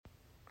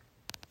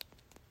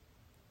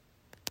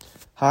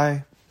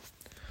Hi.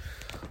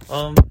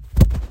 Um,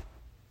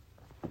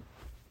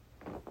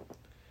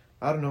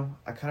 I don't know.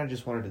 I kind of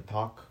just wanted to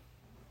talk.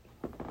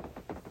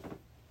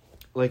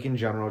 Like in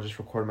general, just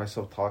record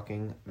myself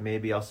talking.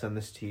 Maybe I'll send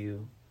this to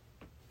you.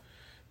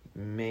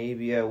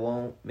 Maybe I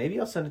won't. Maybe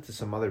I'll send it to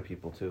some other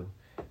people too.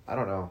 I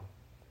don't know.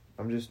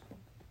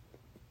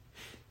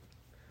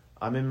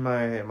 I'm in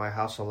my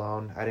house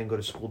alone. I didn't go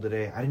to school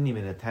today. I didn't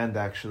even attend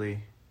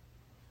actually.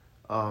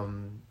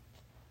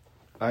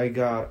 I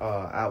got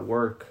at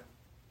work.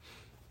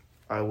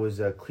 I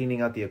was cleaning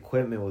out the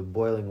equipment with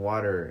boiling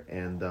water,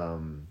 and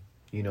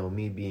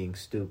me being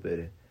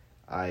stupid,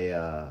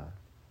 I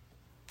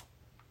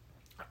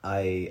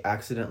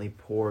accidentally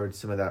poured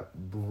some of that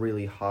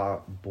really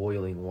hot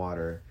boiling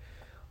water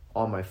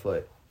on my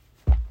foot,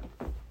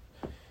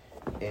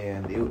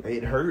 and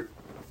it hurt.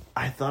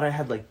 I thought I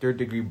had like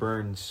third-degree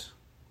burns.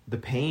 The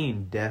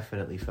pain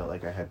definitely felt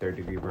like I had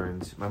third-degree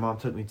burns. My mom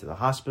took me to the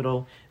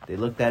hospital. They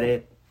looked at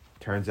it.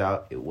 Turns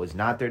out it was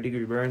not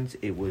third-degree burns.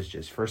 It was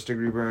just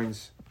first-degree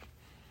burns.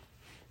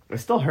 It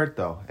still hurt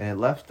though, and it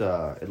left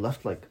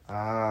like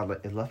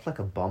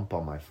a bump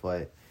on my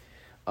foot.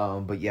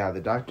 But yeah,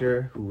 the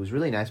doctor, who was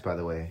really nice by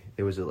the way,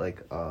 there was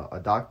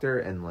a doctor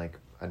and like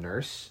a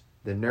nurse.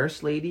 The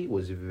nurse lady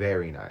was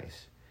very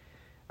nice.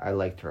 I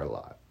liked her a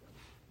lot.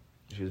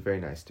 She was very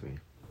nice to me.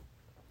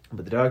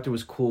 But the doctor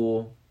was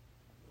cool.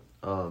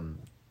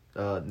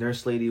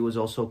 Nurse lady was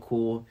also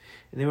cool,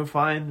 and they were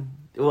fine.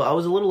 Well, I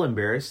was a little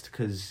embarrassed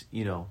because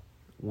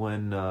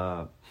when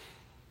I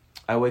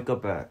wake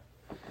up at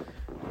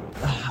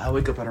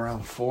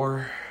around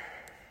 4.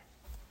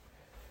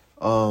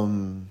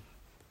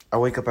 I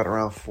wake up at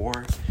around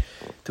 4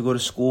 to go to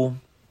school,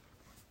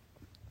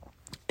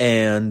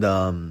 and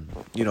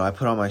I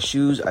put on my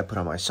shoes, I put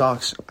on my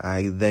socks,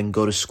 I then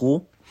go to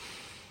school,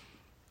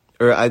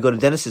 or I go to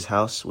Dennis's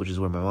house, which is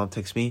where my mom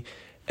takes me,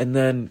 and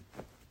then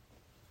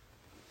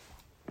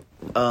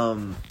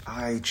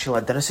I chill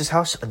at Dennis's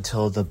house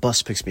until the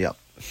bus picks me up.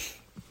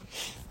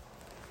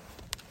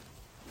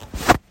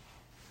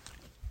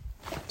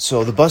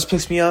 So the bus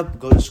picks me up,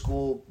 go to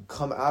school,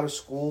 come out of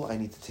school, I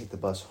need to take the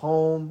bus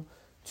home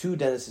to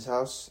Dennis's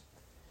house.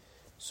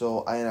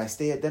 So I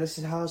stay at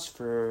Dennis's house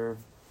for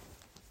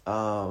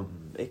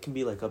it can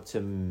be like up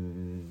to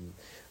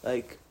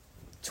like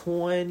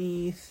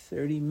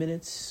 20-30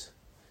 minutes,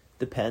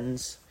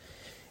 depends.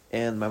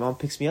 And my mom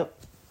picks me up,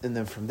 and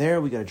then from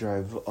there we gotta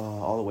drive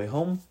all the way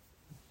home.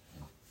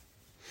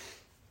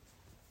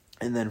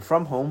 And then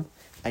from home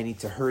I need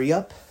to hurry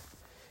up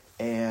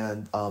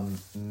and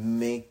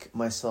make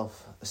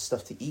myself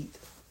stuff to eat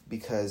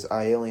because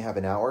I only have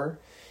an hour,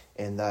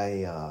 and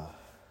I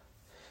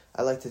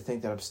like to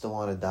think that I'm still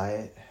on a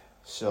diet,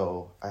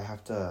 so I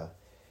have to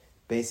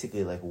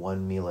basically like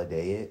one meal a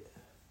day it,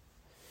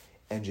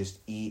 and just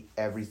eat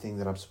everything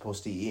that I'm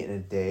supposed to eat in a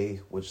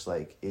day, which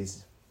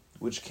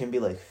can be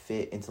like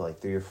fit into like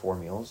 3 or 4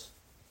 meals.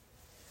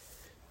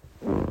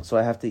 So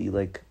I have to eat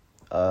like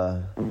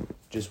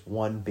just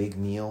one big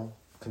meal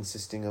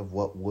consisting of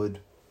what would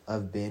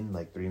have been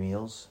like 3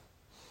 meals,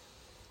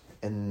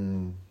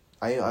 and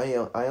I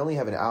only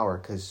have an hour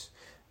because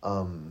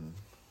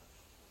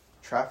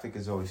traffic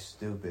is always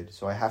stupid,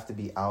 so I have to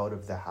be out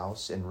of the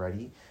house and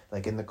ready,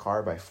 like in the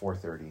car by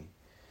 4:30.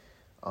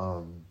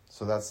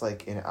 So that's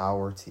like an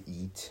hour to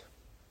eat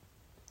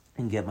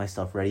and get my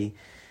stuff ready,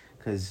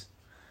 because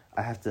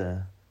I have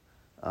to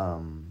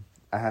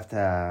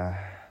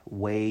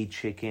weigh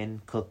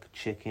chicken, cook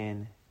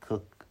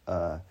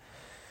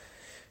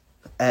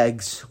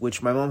eggs,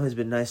 which my mom has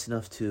been nice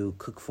enough to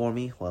cook for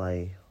me while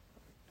I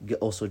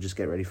also just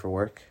get ready for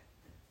work.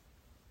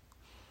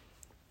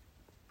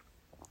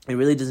 It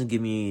really doesn't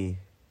give me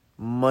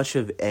much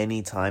of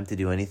any time to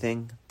do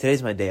anything.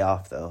 Today's my day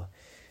off though,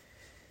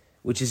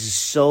 which is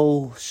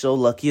so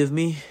lucky of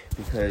me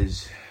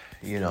because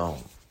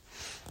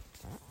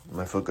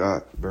my foot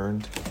got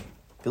burned.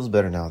 Feels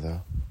better now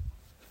though.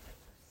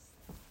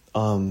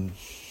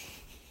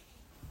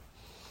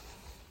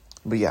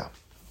 But yeah,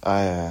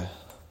 I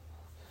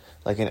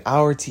like an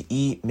hour to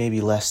eat,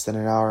 maybe less than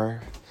an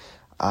hour.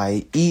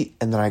 I eat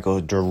and then I go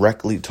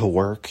directly to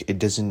work. It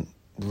doesn't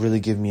really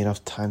give me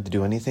enough time to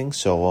do anything,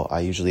 so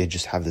I usually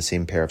just have the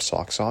same pair of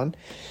socks on.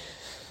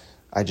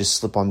 I just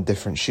slip on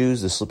different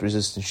shoes, the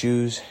slip-resistant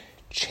shoes,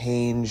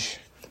 change,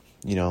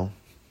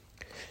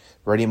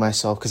 ready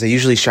myself, because I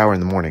usually shower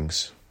in the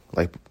mornings,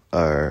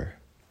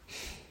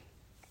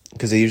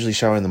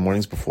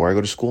 before I go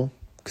to school,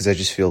 because I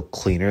just feel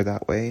cleaner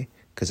that way,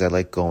 because I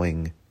like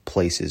going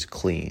places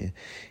clean.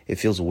 It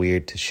feels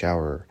weird to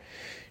shower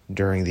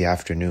during the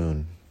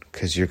afternoon,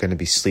 because you're going to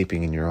be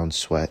sleeping in your own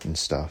sweat and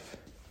stuff.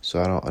 So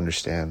I don't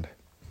understand.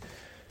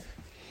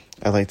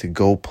 I like to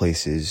go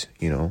places,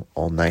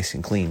 all nice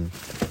and clean.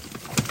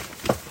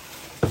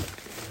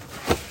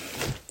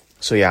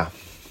 So yeah,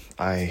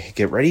 I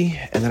get ready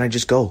and then I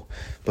just go.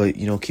 But,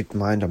 keep in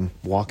mind I'm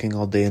walking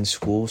all day in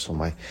school,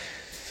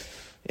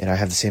 and I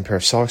have the same pair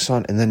of socks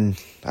on, and then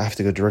I have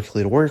to go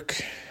directly to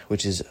work,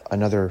 which is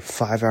another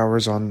 5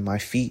 hours on my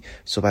feet.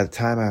 So by the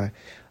time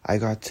I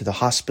got to the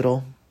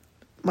hospital,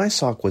 my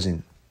sock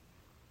wasn't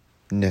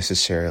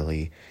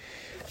necessarily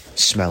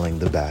smelling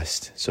the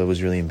best, so it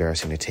was really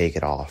embarrassing to take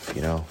it off,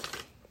 you know.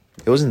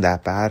 It wasn't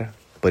that bad,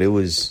 but it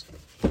was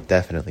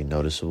definitely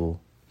noticeable,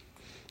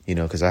 you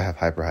know, because I have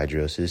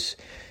hyperhidrosis,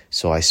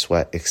 so I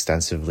sweat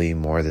extensively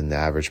more than the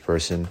average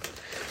person.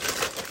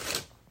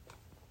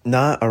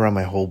 Not around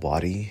my whole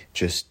body,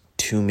 just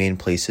two main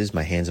places,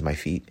 my hands and my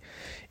feet,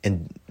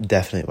 and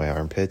definitely my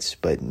armpits,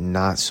 but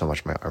not so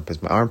much my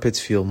armpits. My armpits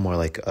feel more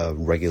like a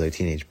regular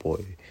teenage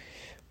boy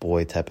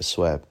type of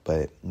sweat,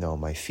 but no,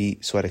 my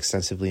feet sweat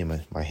extensively,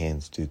 and my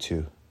hands do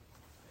too.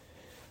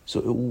 So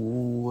it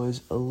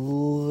was a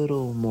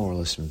little more or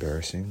less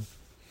embarrassing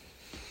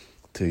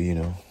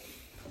to,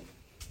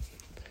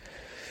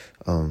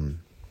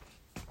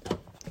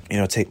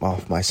 take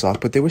off my sock,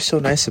 but they were so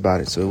nice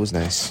about it, so it was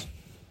nice.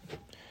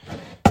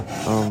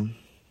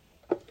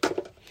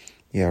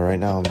 Yeah, right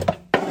now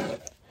I'm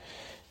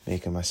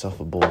making myself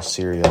a bowl of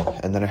cereal,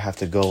 and then I have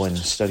to go and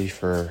study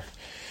for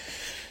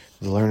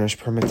the learner's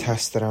permit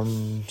test that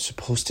I'm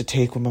supposed to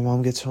take when my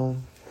mom gets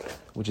home,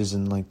 which is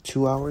in like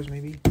 2 hours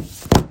maybe.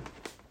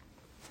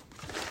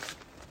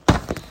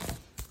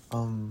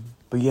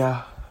 But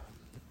yeah,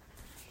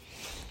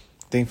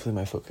 thankfully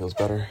my foot feels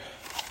better.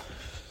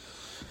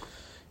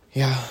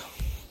 Yeah,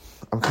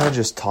 I'm kind of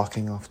just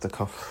talking off the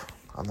cuff.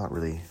 I haven't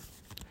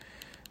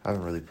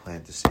really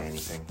planned to say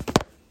anything.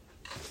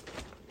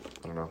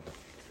 I don't know.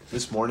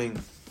 This morning,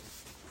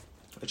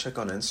 I check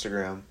on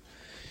Instagram,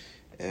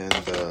 and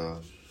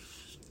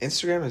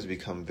Instagram has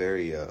become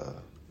very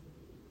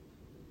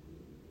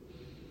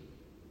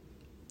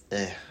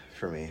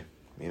for me,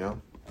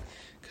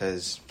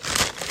 because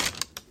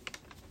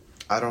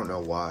I don't know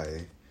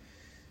why.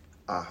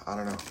 I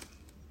don't know.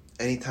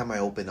 Anytime I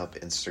open up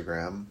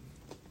Instagram,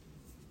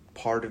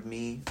 part of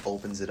me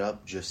opens it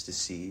up just to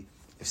see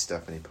if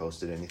Stephanie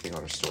posted anything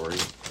on her story,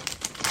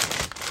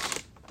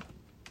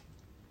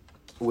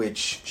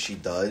 which she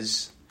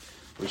does,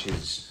 but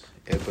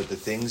the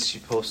things she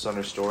posts on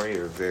her story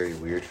are very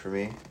weird for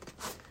me,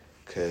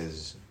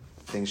 because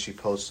things she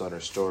posts on her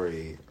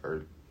story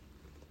are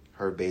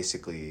her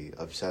basically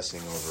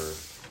obsessing over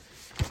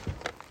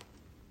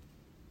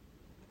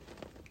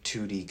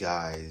 2D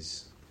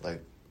guys,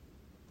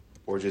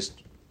 or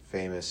just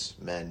famous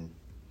men,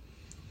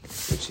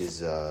 which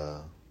is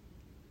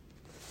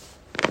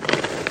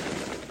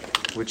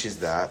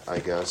that, I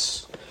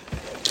guess.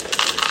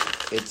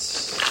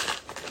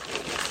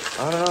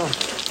 I don't know.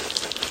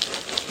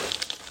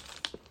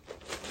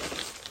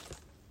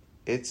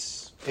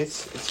 It's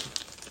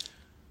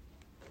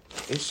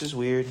just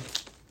weird,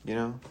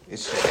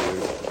 It's just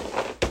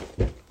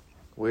weird.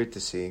 Weird to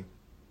see.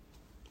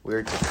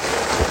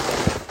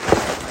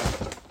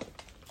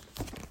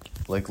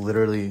 Like,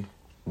 literally,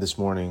 this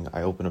morning,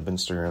 I opened up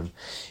Instagram,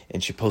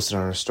 and she posted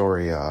on her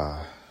story,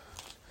 a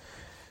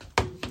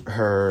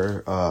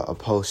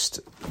post,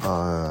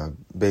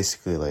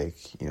 basically,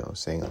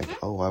 saying,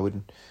 oh, I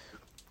would,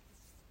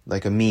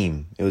 like a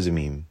meme. It was a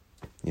meme,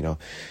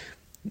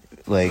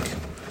 like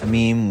a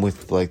meme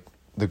with,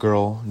 the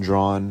girl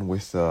drawn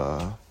with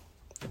a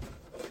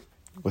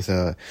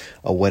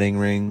wedding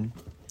ring,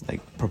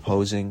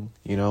 proposing,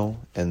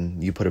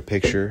 and you put a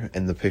picture,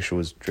 and the picture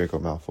was Draco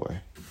Malfoy.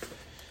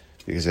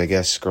 Because I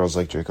guess girls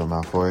like Draco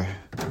Malfoy.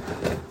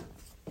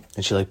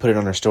 And she put it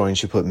on her story, and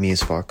she put me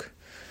as fuck.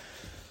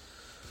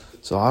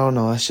 So I don't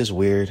know, that's just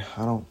weird.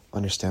 I don't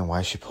understand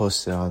why she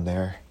posted it on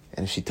there.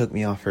 And if she took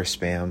me off her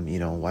spam,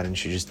 why didn't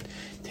she just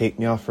take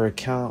me off her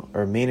account,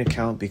 or main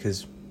account?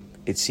 Because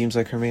it seems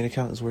like her main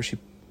account is where she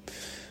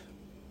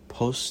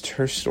posts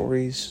her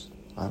stories.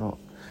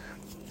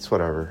 It's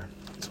whatever.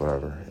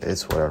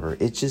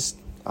 It's just,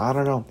 I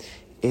don't know.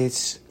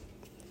 It's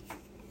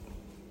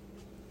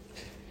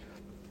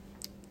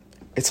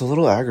a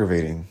little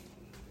aggravating,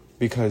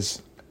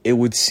 because it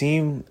would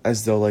seem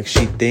as though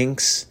she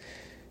thinks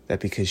that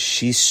because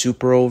she's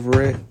super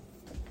over it,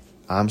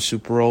 I'm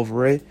super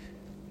over it,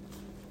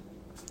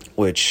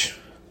 which,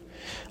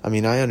 I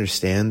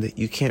understand that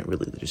you can't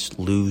really just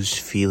lose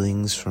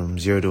feelings from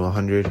 0 to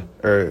 100,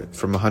 or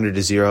from 100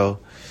 to 0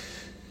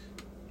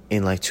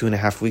 in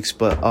 2.5 weeks,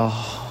 but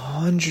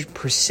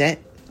 100%,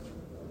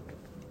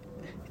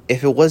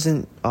 if it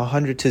wasn't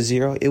 100 to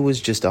 0, it was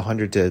just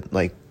 100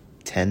 to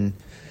 10.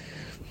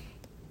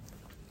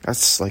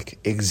 That's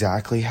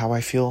exactly how I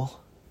feel.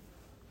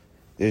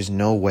 There's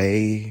no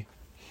way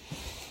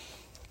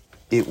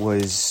it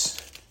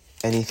was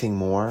anything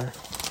more.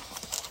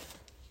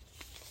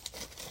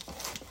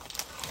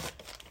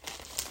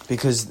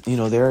 Because,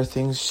 there are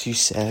things she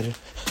said,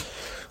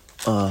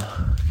 on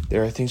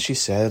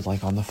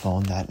the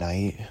phone that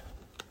night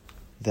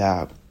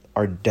that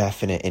are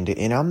definite,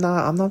 and I'm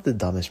not the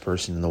dumbest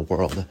person in the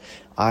world.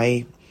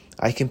 I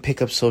can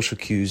pick up social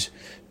cues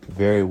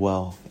very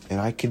well,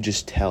 and I can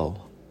just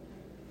tell.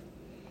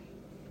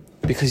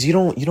 Because you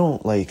don't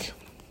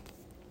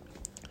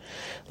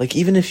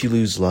even if you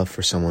lose love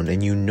for someone,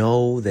 and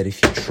that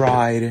if you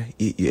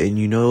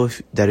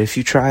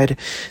tried,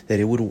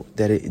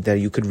 that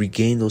you could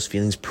regain those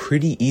feelings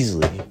pretty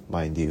easily,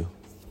 mind you.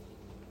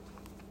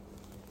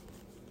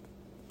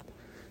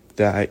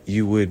 that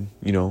you would,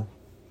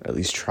 at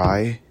least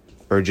try,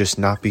 or just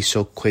not be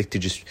so quick to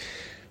just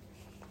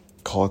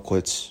call it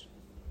quits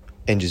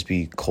and just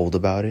be cold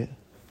about it.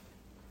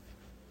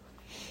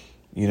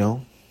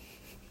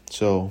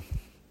 So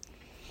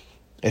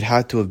it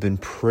had to have been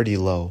pretty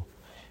low,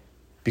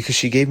 because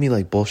she gave me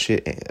like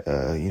bullshit,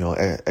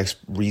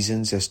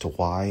 reasons as to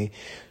why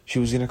she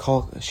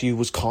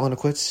was calling it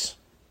quits.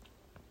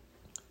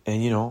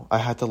 And, I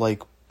had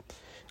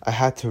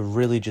to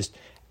really just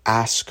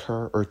ask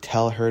her or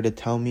tell her to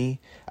tell me.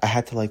 I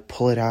had to like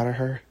pull it out of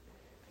her.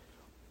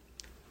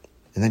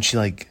 And then she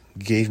like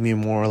gave me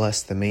more or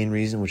less the main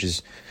reason,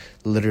 which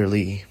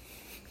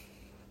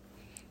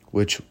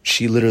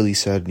she literally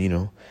said,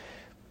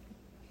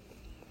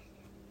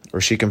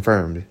 or she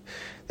confirmed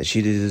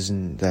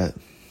that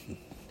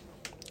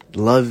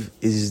love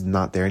is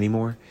not there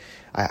anymore.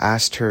 I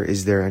asked her,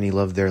 is there any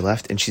love there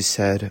left? And she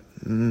said,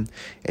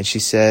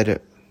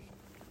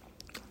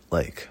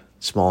 like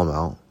small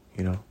amount,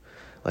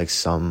 like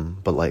some,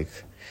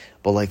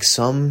 but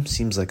some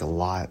seems like a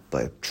lot.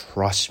 But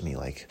trust me,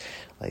 like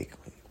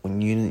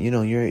when you're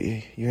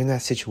in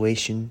that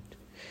situation,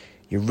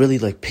 you're really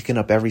like picking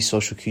up every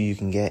social cue you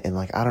can get, and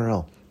like I don't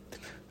know,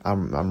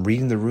 I'm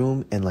reading the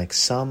room, and like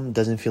some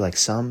doesn't feel like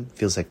some,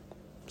 feels like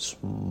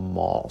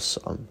small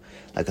sum,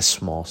 like a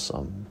small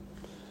sum,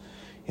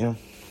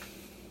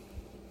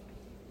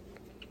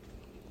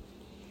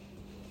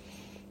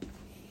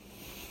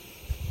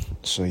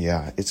 So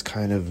yeah, it's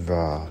kind of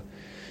I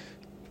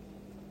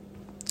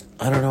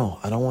don't know.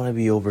 I don't want to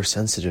be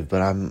oversensitive,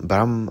 but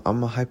I'm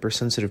a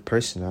hypersensitive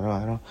person.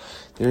 I don't.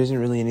 There isn't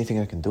really anything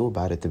I can do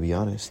about it, to be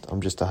honest.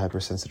 I'm just a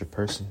hypersensitive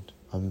person.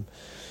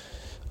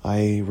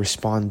 I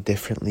respond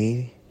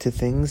differently to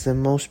things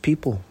than most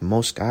people,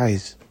 most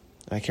guys.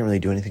 I can't really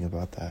do anything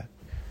about that.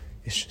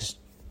 It's just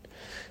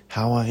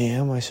how I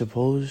am, I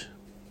suppose.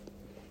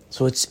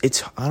 So it's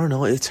I don't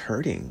know. It's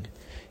hurting.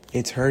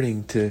 It's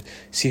hurting to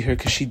see her,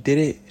 because she did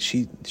it.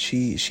 She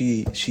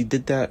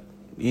did that,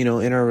 in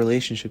our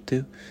relationship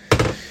too.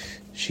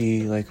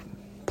 She like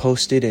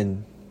posted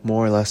and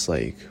more or less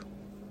like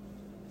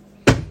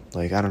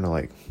I don't know,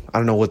 I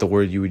don't know what the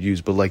word you would use,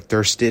 but like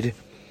thirsted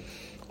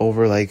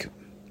over like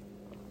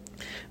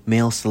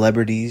male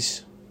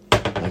celebrities,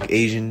 like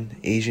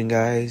Asian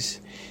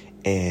guys,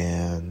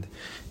 and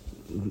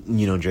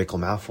Draco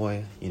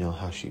Malfoy.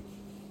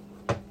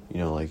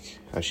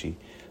 How she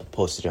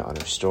posted it on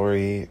her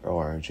story,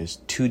 or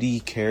just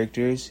 2D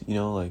characters,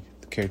 like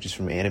the characters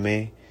from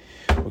anime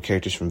or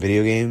characters from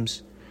video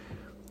games.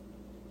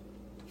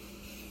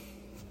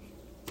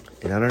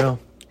 And I don't know,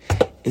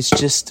 it's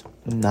just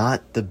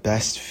not the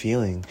best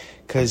feeling,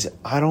 because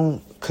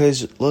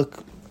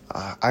look,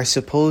 I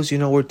suppose,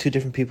 we're two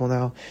different people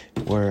now,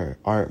 where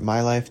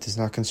my life does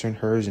not concern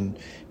hers, and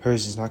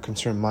hers does not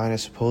concern mine, I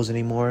suppose,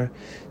 anymore,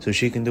 so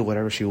she can do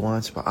whatever she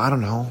wants. But I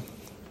don't know,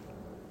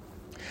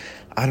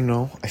 I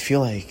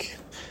feel like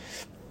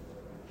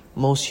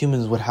most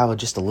humans would have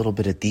just a little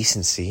bit of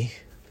decency,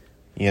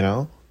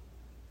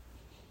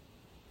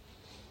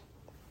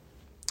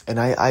 And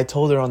I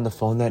told her on the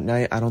phone that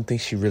night, I don't think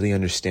she really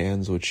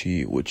understands what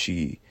she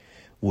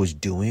was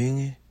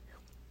doing.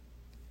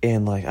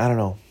 And like, I don't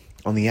know,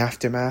 on the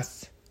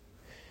aftermath,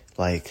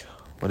 like,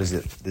 what is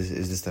it?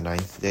 Is this the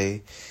 9th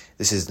day?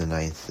 This is the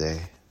 9th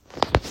day.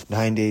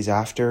 9 days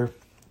after,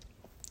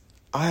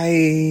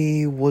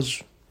 I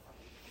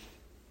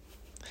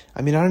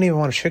don't even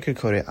want to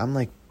sugarcoat it. I'm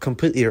like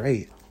completely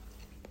right.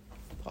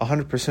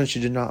 100%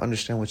 she did not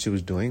understand what she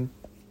was doing.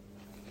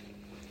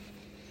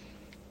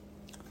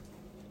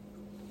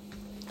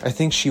 I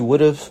think she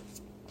would have,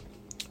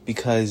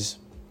 because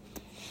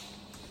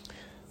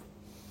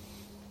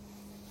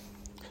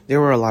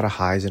there were a lot of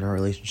highs in our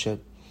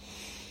relationship.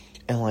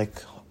 And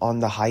like on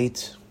the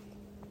height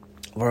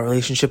of our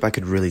relationship, I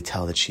could really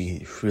tell that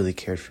she really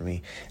cared for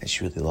me and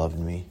she really loved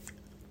me.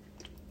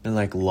 And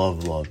like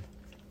love,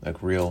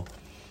 like real.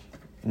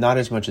 Not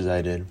as much as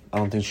I did. I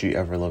don't think she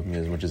ever loved me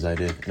as much as I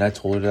did. And I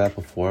told her that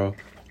before,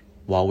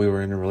 while we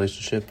were in a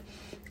relationship,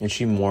 and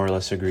she more or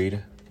less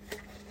agreed.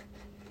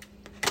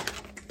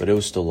 But it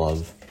was still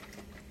love.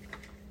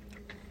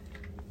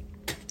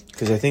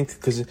 Because I think,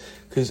 because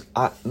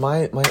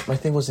my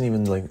thing wasn't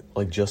even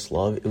like just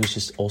love. It was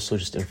just also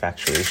just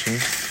infatuation.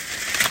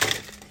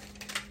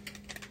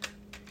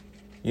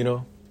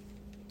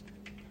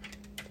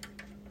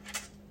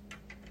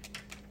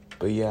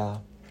 But yeah.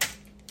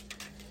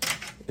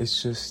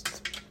 It's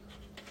just,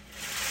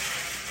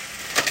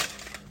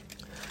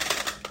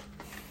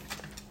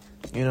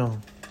 yeah.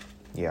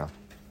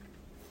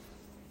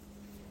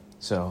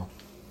 So,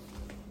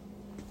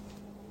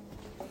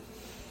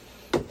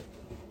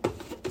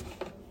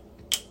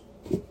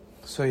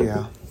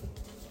 yeah.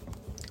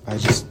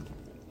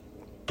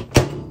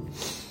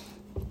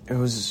 It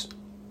was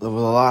a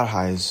lot of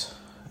highs,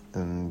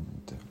 and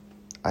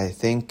I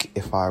think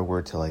if I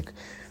were to like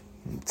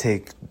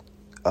take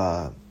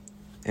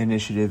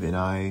initiative and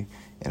I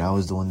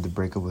was the one to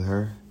break up with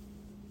her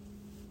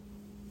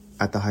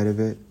at the height of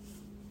it,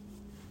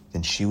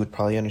 then she would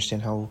probably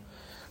understand how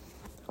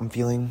I'm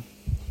feeling.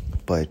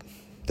 but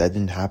that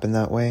didn't happen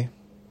that way.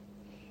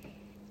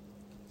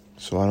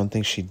 So I don't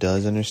think she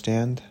does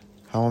understand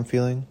how I'm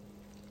feeling.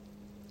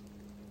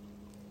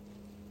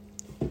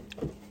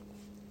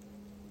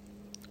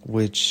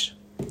 Which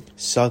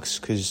sucks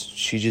because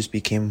she just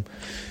became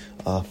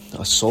a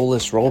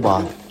soulless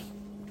robot.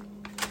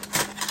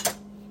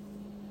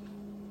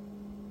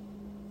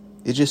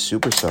 It just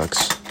super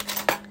sucks.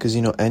 Because,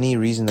 any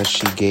reason that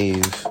she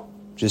gave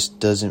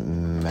just doesn't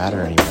matter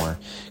anymore.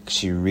 Because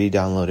she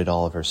re-downloaded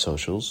all of her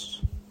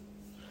socials.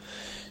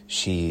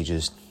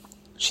 She's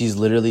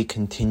literally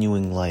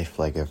continuing life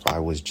like if I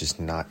was just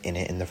not in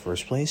it in the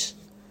first place.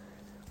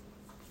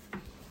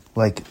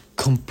 Like,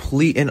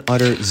 complete and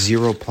utter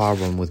zero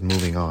problem with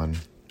moving on.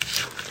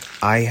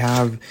 I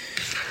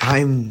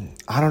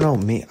don't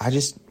know, I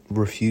just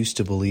refuse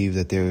to believe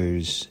that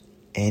there's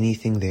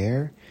anything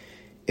there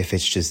if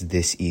it's just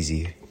this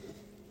easy.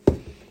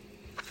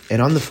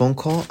 And on the phone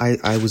call,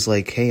 I was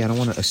like, hey, I don't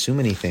want to assume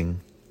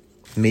anything.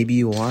 Maybe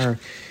you are.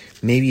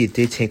 Maybe it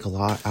did take a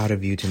lot out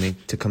of you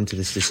to come to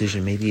this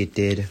decision. Maybe it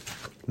did.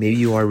 Maybe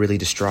you are really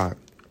distraught.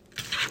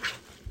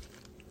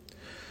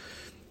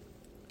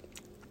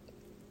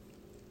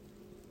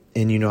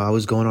 And, I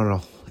was going on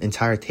an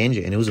entire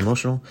tangent, and it was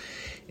emotional.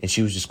 And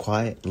she was just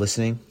quiet,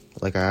 listening,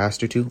 like I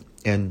asked her to.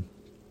 And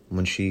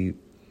when it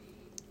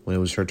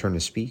was her turn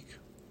to speak,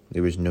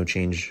 there was no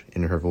change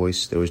in her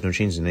voice. There was no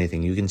change in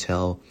anything. You can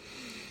tell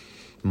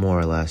more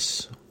or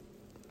less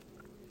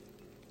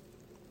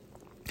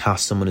how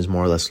someone is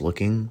more or less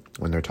looking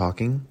when they're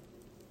talking.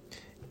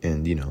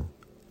 And,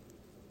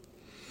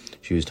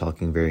 she was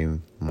talking very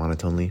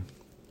monotonely.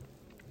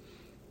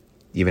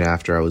 Even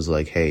after I was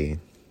like, hey,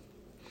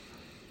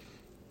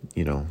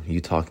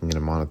 you talking in a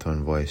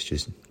monotone voice,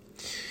 just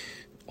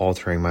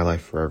altering my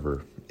life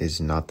forever is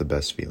not the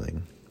best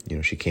feeling.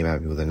 She came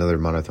at me with another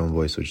monotone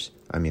voice, which,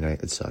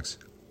 it sucks.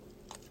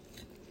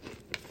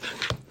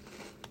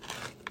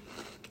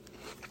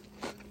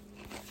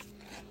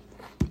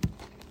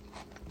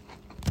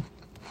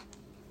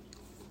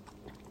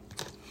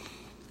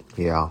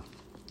 Yeah.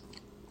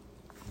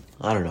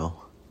 I don't know.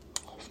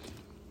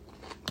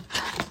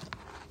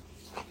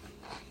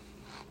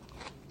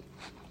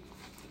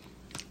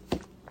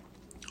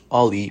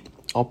 I'll eat.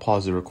 I'll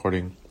pause the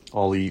recording.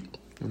 I'll eat.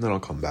 And then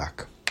I'll come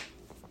back.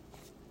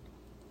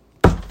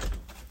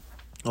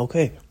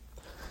 Okay.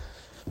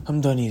 I'm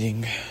done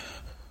eating.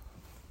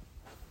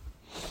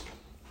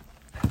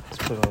 Let's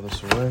put all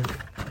this away.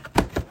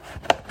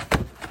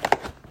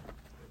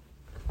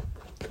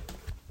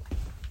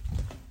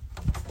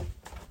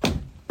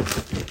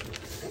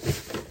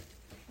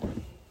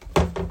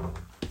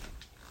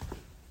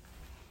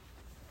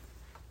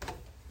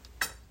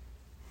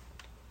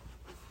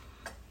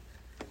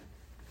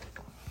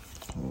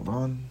 Hold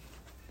on.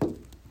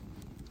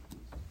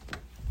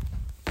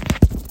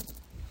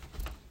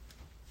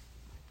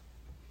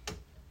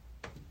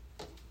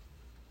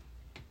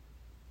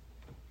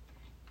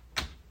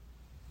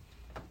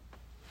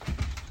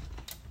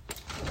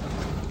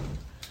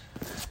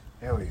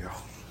 There we go.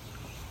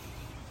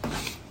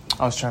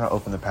 I was trying to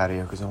open the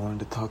patio because I wanted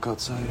to talk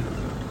outside.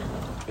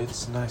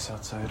 It's nice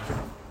outside.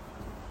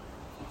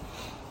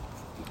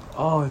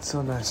 Oh, it's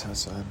so nice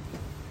outside.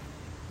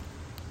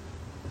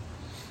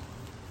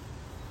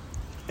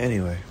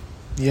 Anyway,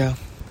 yeah.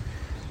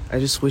 I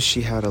just wish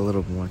she had a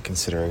little more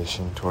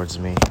consideration towards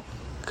me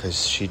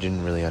because she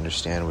didn't really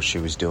understand what she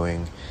was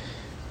doing.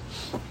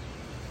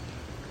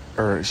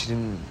 Or she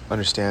didn't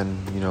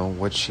understand,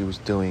 what she was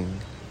doing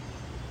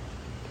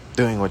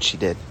what she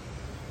did.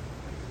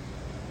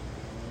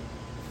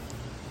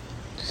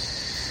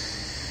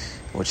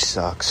 Which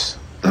sucks.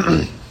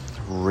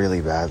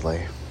 Really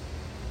badly.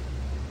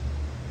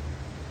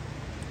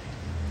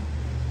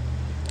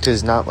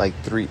 Because not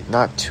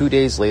 2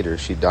 days later,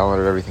 she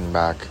downloaded everything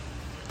back.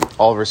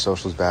 All of her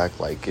socials back.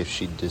 Like, if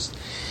she just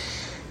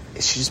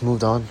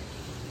moved on.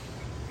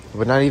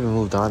 But not even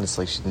moved on, it's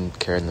like she didn't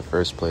care in the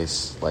first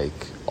place. Like,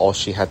 all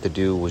she had to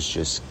do was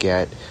just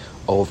get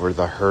over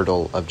the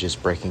hurdle of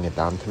just breaking it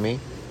down to me.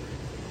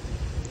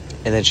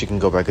 And then she can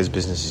go back as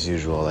business as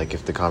usual, like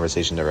if the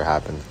conversation never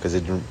happened. Because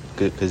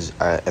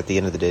at the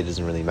end of the day, it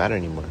doesn't really matter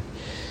anymore.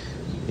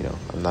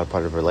 I'm not a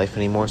part of her life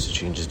anymore, so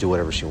she can just do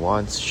whatever she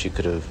wants. She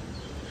could have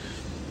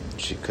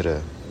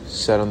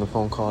said on the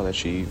phone call that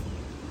she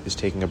is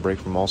taking a break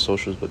from all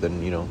socials, but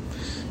then,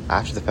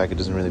 after the fact, it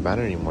doesn't really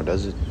matter anymore,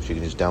 does it? She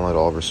can just download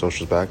all of her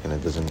socials back, and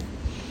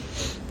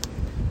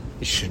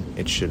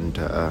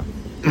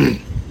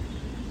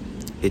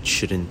it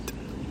shouldn't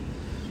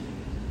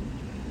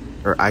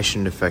or I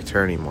shouldn't affect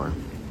her anymore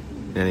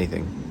in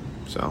anything.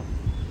 So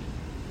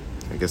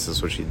I guess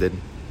that's what she did.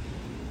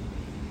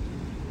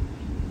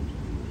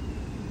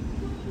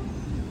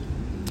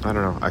 I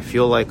don't know. I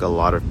feel like a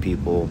lot of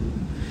people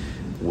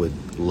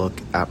would look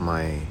at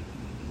my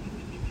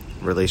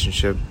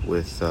relationship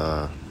with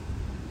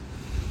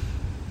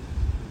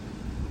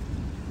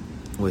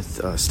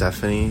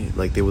Stephanie,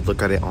 like they would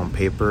look at it on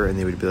paper and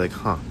they would be like,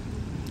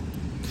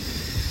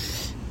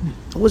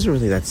 it wasn't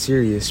really that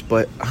serious,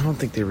 but I don't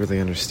think they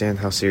really understand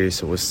how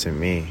serious it was to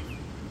me.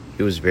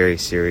 It was very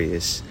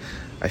serious.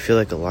 I feel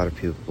like a lot of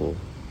people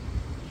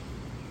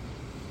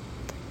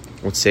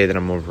would say that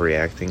I'm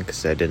overreacting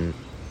because I didn't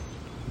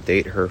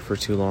date her for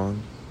too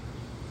long.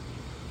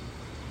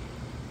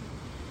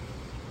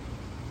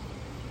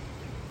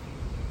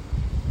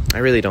 I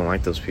really don't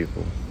like those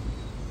people.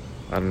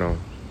 I don't know.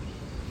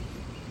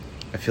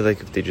 I feel like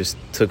if they just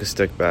took a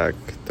step back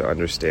to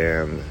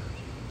understand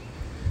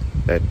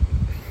that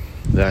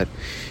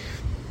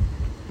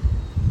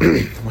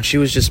when she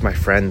was just my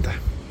friend,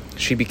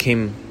 she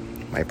became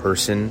my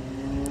person.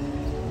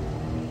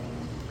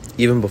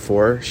 Even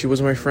before she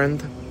was my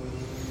friend,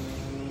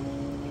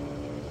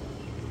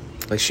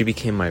 like, she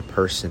became my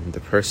person. The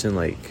person,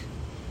 like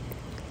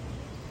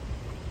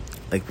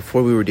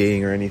before we were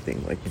dating or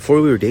anything. Like,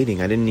 before we were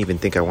dating, I didn't even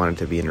think I wanted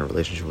to be in a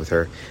relationship with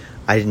her.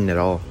 I didn't at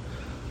all.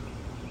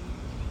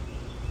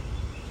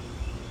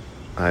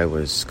 I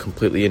was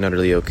completely and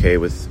utterly okay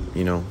with,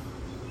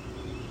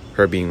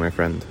 her being my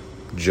friend.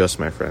 Just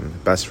my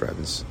friend. Best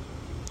friends.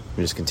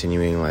 And just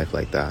continuing life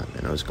like that.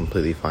 And I was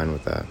completely fine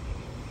with that.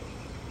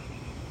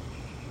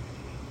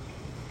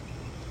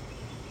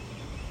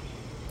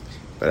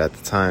 But at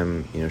the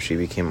time, she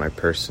became my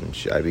person.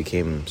 I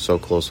became so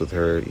close with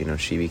her.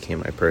 She became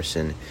my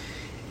person,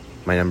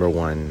 my number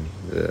one,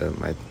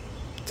 my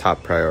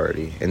top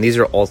priority. And these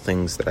are all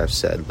things that I've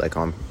said, like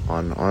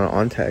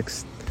on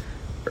text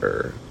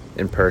or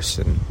in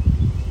person.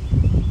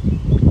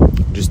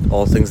 Just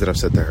all things that I've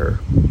said to her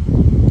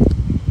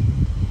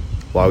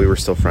while we were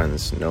still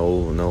friends.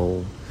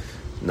 No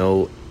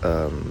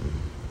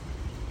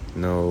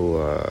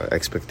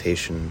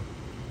expectation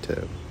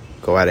to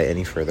go at it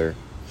any further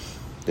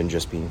than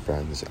just being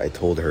friends. I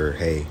told her,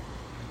 hey,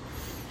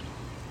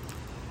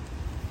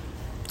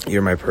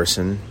 you're my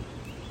person.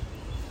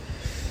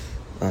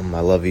 I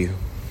love you.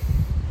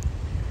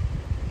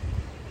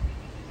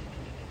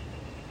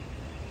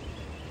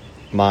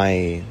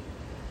 My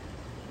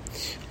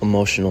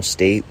emotional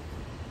state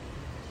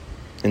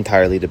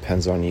entirely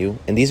depends on you.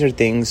 And these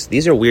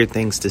are weird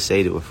things to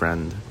say to a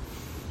friend.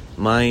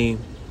 My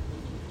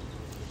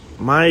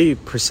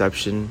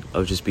perception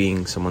of just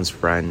being someone's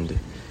friend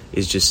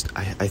is just,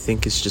 I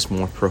think it's just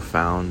more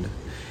profound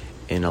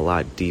and a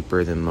lot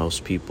deeper than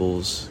most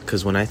people's.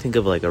 Because when I think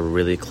of like a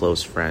really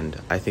close friend,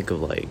 I think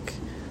of like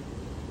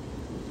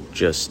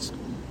just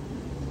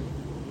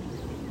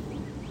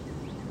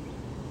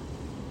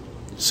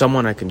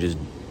someone I can just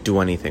do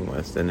anything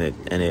with, and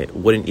it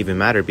wouldn't even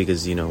matter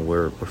because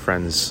we're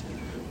friends.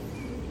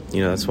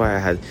 That's why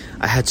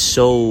I had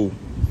so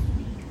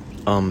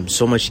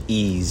much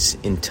ease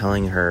in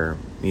telling her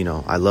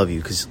I love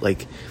you, because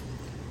at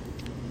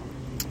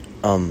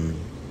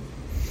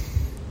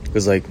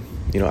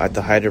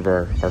the height of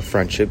our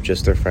friendship,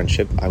 just our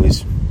friendship, I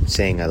was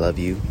saying I love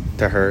you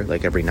to her.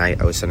 Like, every night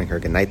I was sending her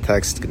good night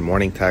texts, good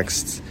morning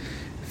texts,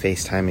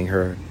 FaceTiming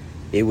her.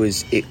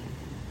 It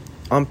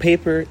on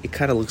paper, it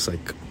kind of looks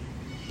like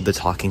the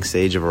talking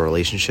stage of a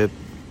relationship.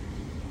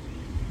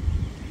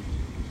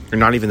 Or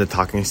not even the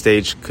talking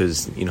stage,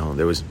 because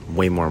there was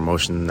way more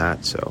emotion than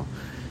that. So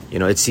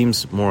it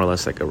seems more or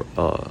less like a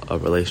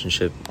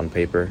relationship on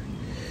paper.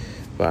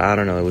 But I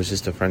don't know, it was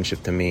just a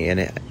friendship to me,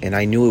 and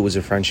I knew it was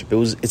a friendship.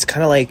 It's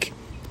kind of like,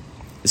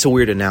 it's a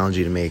weird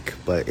analogy to make,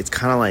 but it's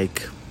kind of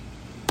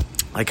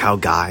like how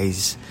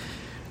guys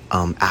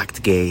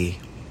act gay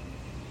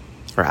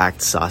or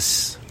act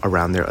sus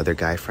around their other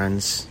guy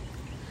friends,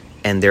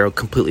 and they're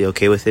completely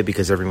okay with it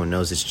because everyone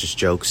knows it's just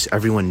jokes.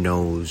 Everyone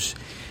knows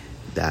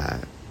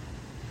that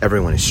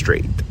everyone is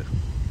straight,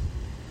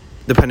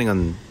 depending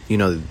on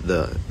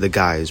the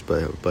guys,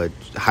 but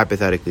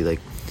hypothetically, like,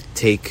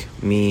 take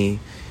me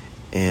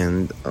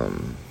and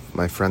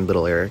my friend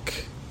little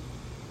Eric.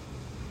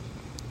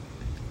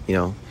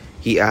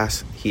 He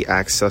acts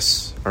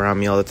sus around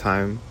me all the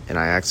time, and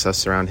I act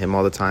sus around him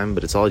all the time,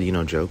 but it's all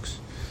jokes.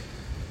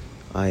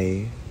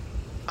 I'm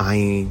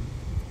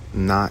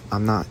not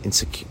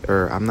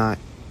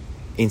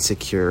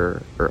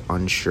insecure or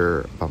unsure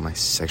about my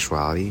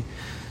sexuality.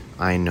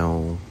 I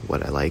know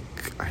what I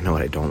like, I know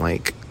what I don't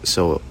like,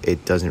 so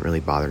it doesn't really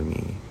bother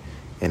me.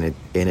 And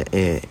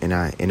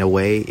in a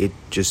way, it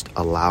just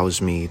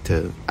allows me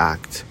to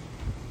act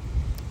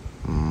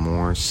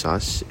more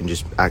sus and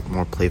just act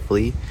more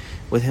playfully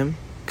with him,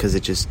 because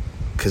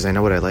I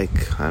know what I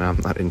like and I'm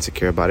not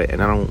insecure about it.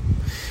 And I don't,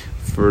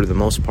 for the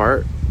most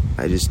part,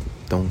 I just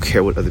don't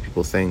care what other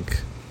people think.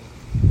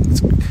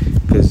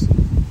 Because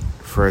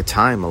for a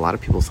time, a lot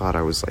of people thought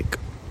I was like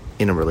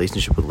in a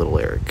relationship with little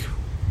Eric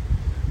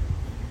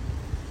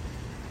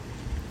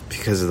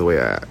because of the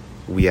way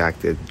we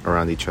acted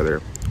around each other,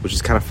 which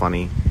is kind of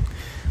funny.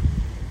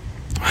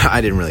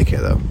 I didn't really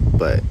care though.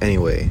 But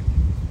anyway,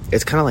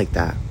 it's kind of like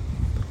that,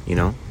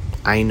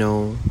 I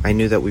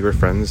knew that we were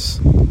friends,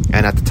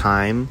 and at the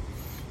time,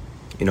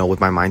 with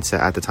my mindset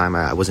at the time,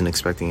 I wasn't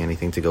expecting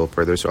anything to go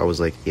further. So I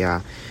was like,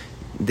 yeah,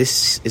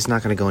 this is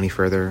not going to go any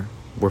further.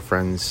 We're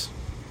friends,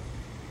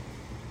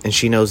 and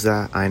she knows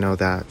that, I know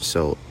that.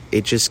 So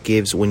it just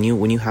gives, when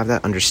you have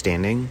that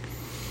understanding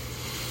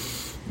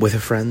with a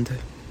friend,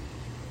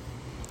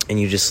 and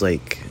you just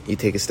like, you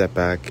take a step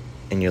back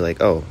and you're like,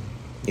 oh,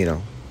 you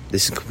know,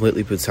 this is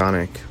completely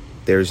platonic.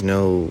 There's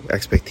no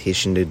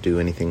expectation to do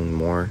anything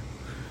more.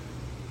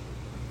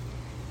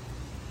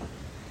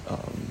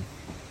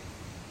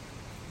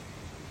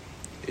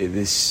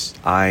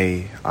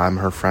 I'm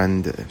her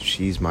friend,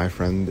 she's my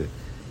friend.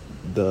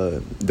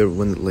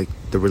 When like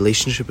the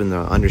relationship and the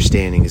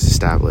understanding is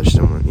established,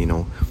 and you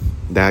know,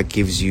 that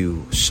gives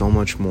you so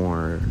much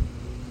more.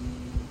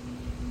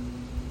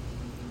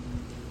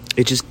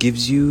 It just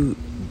gives you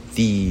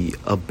the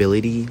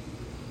ability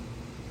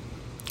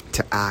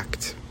to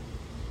act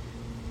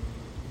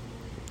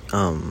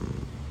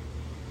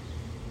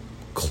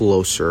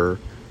closer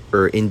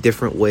or in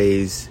different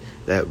ways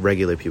that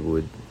regular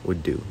people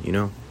would do, you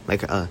know?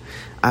 Like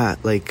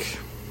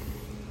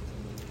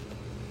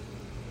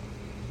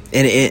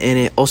and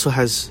it also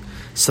has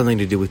something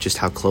to do with just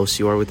how close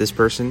you are with this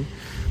person.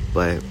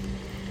 But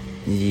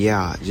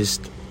yeah,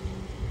 just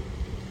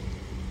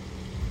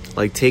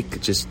like, take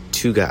just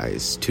two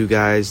guys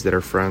that are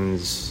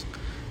friends.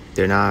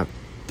 They're not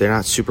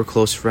super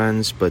close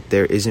friends, but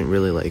there isn't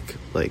really like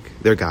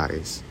they're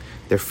guys.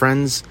 They're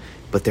friends,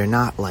 but they're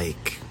not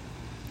like,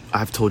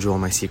 I've told you all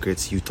my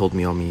secrets, you told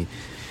me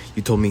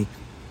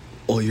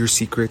all your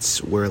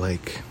secrets, where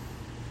like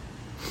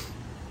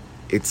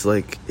it's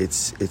like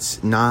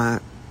it's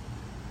not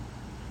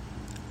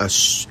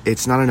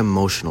an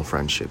emotional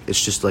friendship.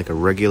 It's just like a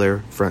regular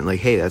friend, like,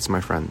 hey, that's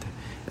my friend,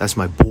 that's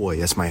my boy,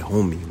 that's my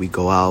homie, we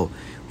go out,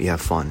 we have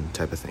fun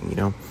type of thing, you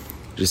know?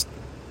 Just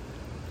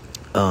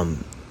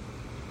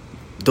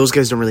those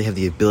guys don't really have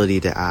the ability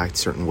to act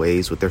certain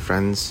ways with their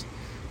friends.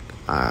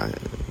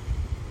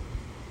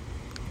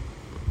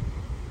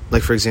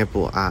 Like, for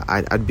example,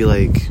 I'd be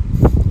like,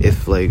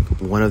 if like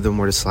one of them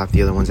were to slap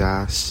the other one's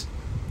ass,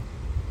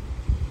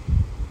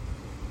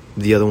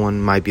 the other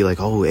one might be like,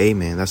 oh, hey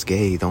man, that's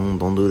gay, don't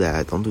do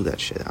that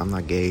shit, I'm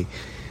not gay,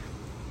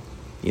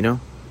 you know?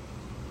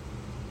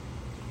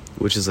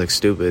 Which is like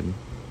stupid,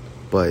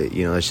 but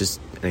you know, it's just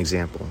an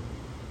example.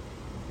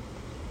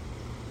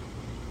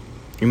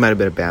 It might have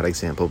been a bad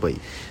example, but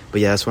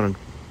yeah, that's what I'm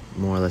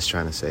more or less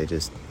trying to say.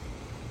 Just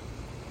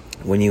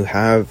when you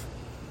have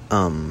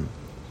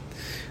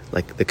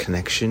like the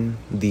connection,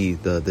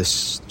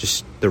 this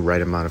just the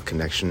right amount of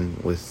connection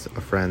with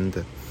a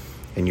friend,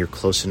 and you're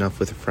close enough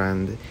with a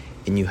friend,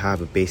 and you have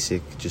a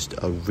basic, just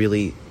a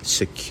really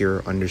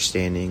secure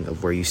understanding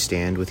of where you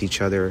stand with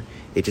each other,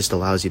 it just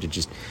allows you to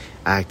just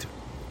act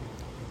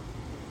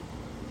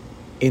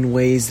in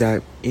ways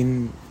that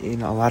in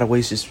a lot of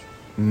ways just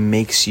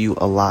makes you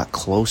a lot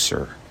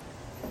closer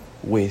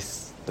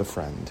with the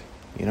friend,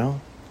 you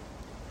know?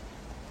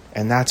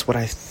 And that's what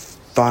I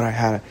thought I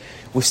had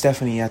with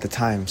Stephanie at the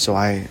time.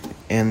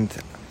 And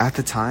at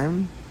the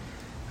time,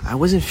 I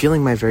wasn't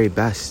feeling my very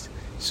best.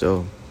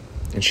 So,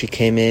 and she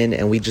came in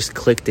and we just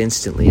clicked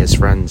instantly as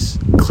friends.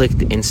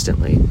 Clicked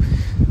instantly.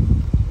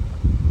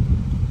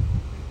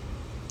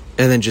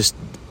 And then just,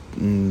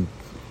 I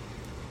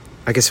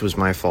guess it was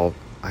my fault.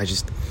 I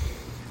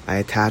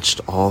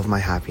attached all of my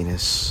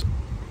happiness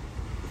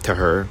to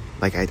her.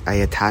 Like, I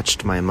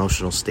attached my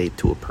emotional state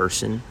to a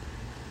person,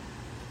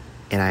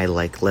 and I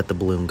like let the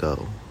balloon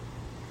go.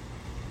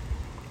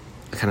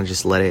 I kind of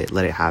just let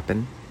it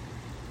happen,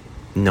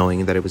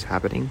 knowing that it was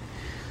happening.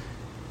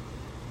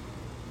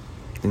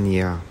 And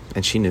yeah,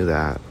 and she knew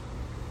that.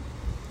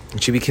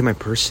 And she became my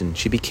person.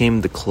 She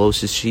became the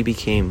closest. She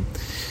became...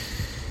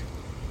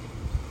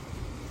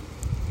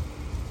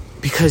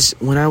 Because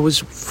when I was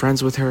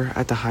friends with her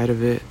at the height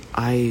of it,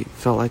 I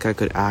felt like I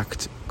could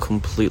act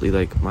completely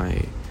like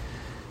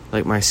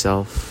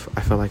myself.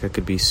 I felt like I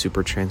could be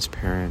super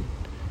transparent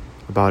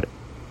about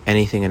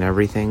anything and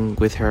everything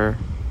with her,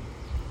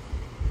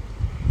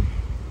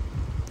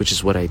 which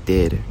is what I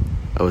did.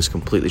 I was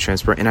completely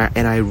transparent,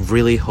 and I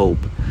really hope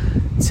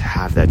to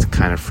have that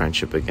kind of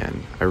friendship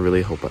again. I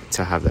really hope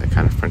to have that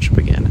kind of friendship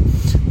again.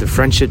 The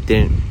friendship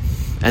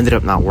ended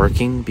up not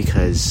working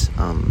because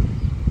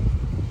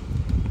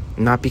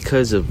not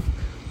because of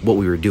what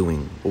we were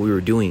doing. What we were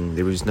doing,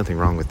 there was nothing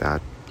wrong with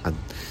that.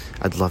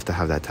 I'd love to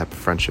have that type of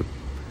friendship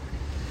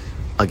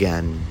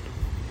again.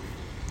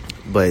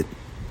 But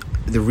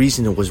the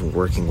reason it wasn't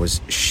working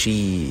was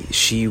she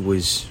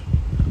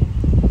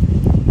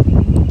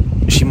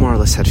more or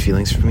less had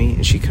feelings for me,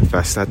 and she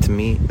confessed that to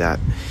me, that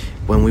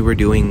when we were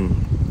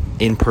doing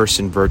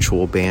in-person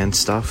virtual band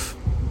stuff,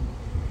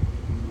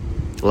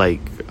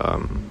 like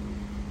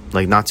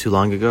not too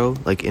long ago,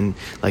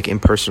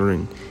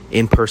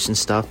 in-person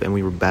stuff, and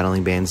we were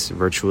battling bands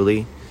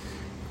virtually,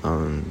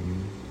 when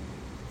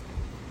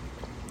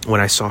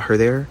I saw her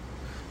there,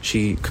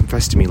 she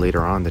confessed to me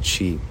later on that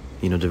she,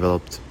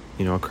 developed,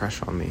 a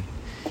crush on me,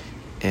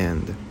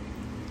 and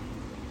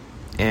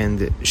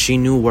she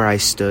knew where I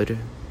stood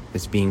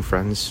as being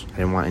friends. I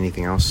didn't want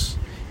anything else,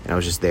 and I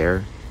was just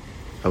there.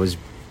 I was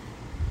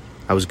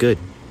good,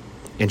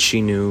 and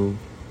she knew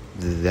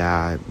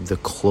that the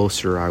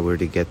closer I were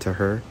to get to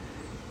her,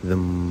 the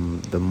more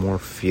the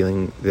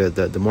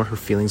more her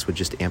feelings would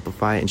just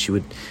amplify, and she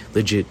would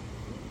legit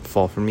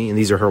fall for me. And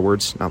these are her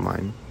words, not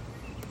mine.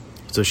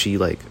 So she,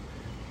 like,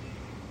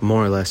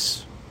 more or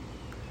less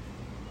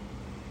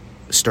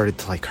started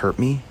to, like, hurt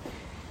me.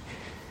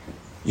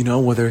 You know,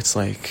 whether it's,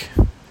 like,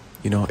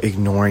 you know,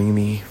 ignoring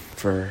me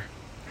for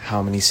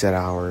how many set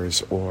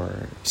hours,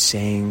 or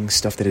saying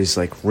stuff that is,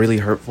 like, really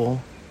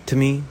hurtful to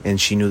me,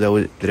 and she knew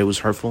that it was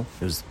hurtful.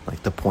 It was,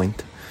 like, the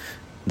point.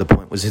 The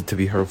point was it to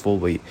be hurtful,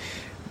 but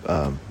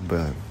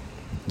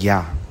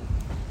yeah,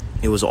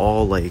 it was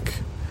all, like,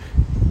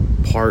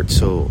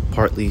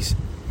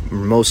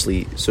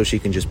 mostly so she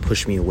can just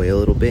push me away a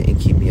little bit and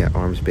keep me at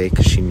arm's bay,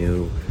 because she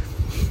knew,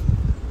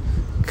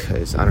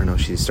 because I don't know,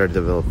 she started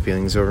to develop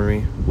feelings over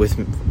me,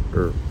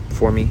 or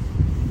for me,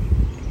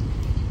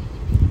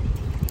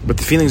 but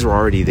the feelings were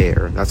already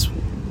there.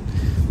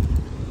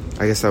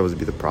 I guess that would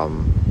be the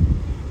problem.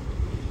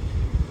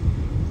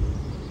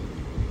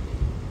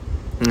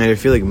 And I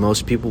feel like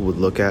most people would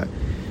look at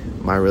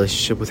my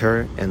relationship with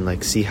her and,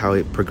 like, see how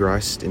it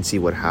progressed and see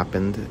what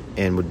happened,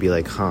 and would be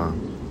like,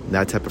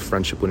 that type of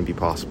friendship wouldn't be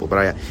possible. But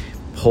I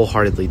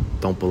wholeheartedly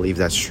don't believe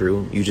that's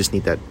true. You just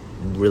need that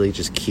really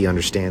just key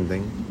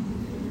understanding.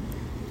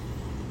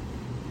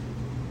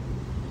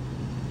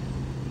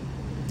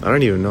 I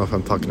don't even know if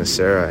I'm talking to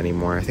Sarah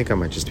anymore. I think I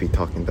might just be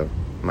talking to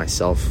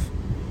myself.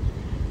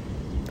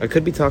 I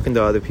could be talking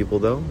to other people,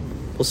 though.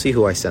 We'll see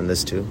who I send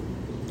this to.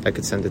 I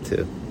could send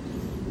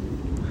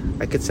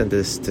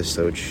this to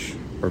Soj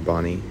or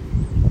Bonnie.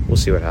 We'll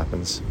see what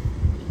happens.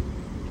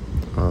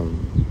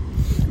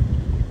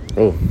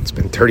 It's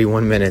been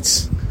 31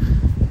 minutes.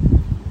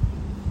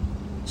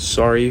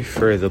 Sorry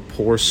for the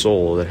poor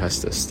soul that has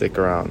to stick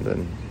around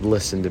and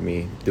listen to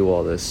me do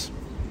all this,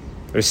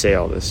 or say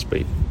all this,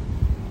 but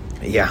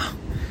yeah.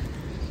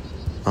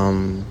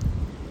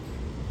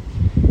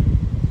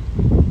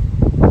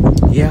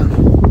 Yeah.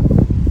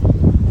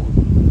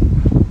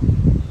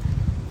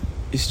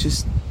 It's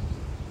just,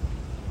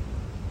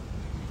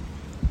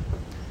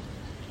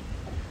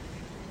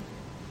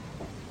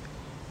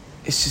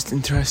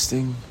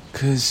 interesting,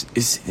 because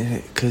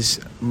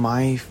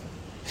my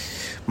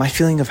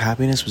feeling of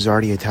happiness was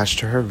already attached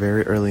to her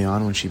very early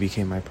on when she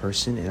became my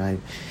person, and I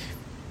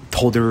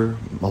told her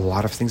a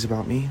lot of things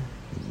about me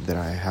that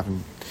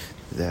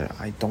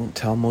I don't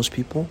tell most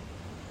people,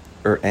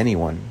 or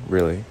anyone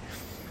really.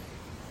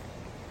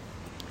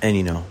 And,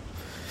 you know,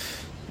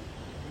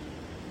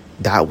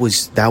 that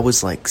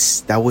was like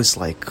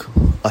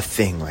a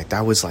thing, like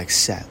that was like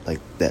set, like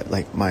that,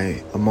 like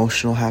my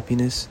emotional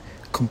happiness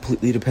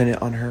completely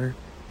dependent on her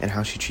and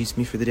how she treats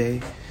me for the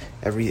day.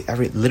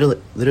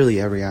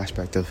 Literally every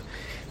aspect of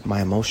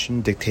my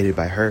emotion dictated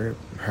by her.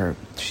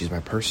 She's my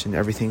person,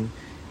 everything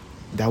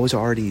that was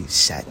already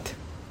set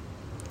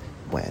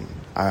when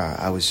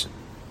I was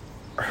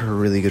her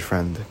really good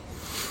friend.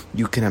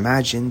 You can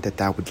imagine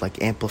that would,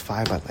 like,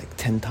 amplify by like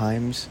 10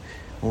 times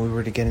when we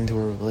were to get into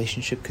a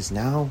relationship, because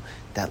now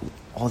that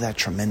all that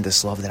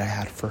tremendous love that I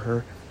had for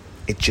her,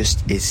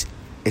 it's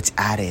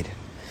added,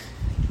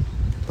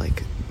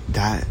 like,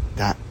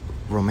 that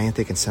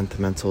romantic and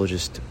sentimental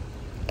just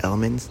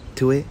elements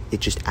to it. It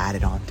just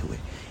added on to it,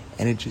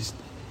 and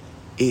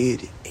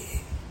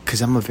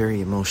because I'm a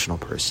very emotional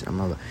person.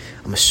 I'm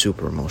a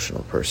super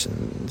emotional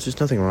person. There's just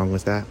nothing wrong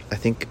with that. I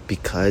think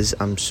because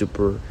I'm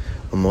super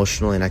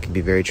emotional and I can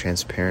be very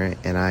transparent,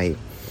 and I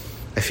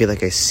feel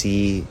like I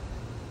see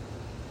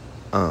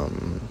I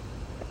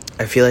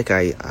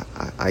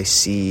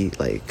see,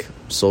 like,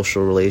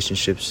 social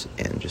relationships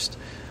and just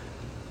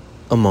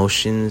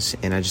emotions,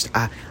 and I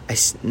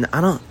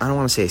don't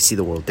want to say I see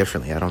the world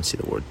differently. I don't see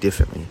the world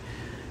differently.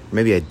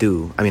 Maybe I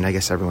do. I mean, I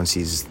guess everyone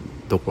sees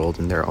the world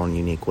in their own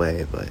unique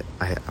way, but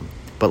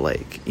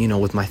like, you know,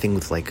 with my thing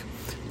with, like,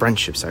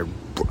 friendships, I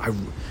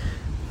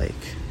like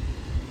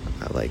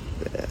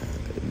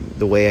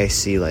the way I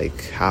see,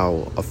 like,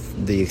 how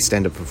the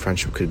extent of a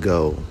friendship could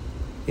go,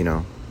 you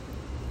know.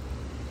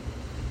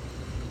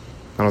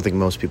 I don't think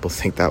most people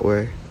think that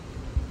way,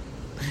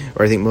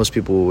 or I think most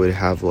people would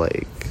have,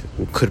 like,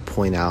 could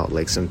point out,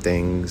 like, some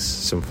things,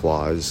 some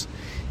flaws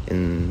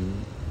in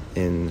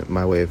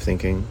my way of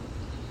thinking,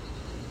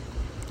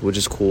 which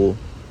is cool.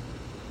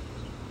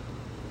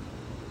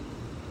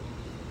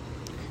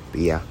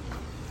 But yeah,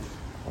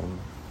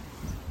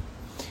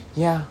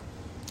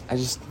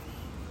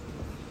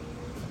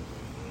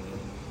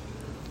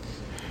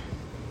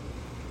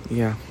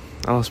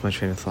 I lost my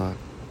train of thought.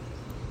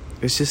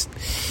 It's just,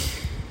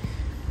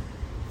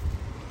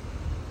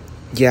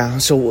 yeah,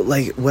 so,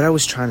 like, what I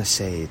was trying to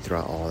say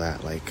throughout all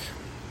that, like,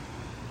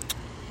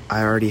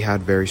 I already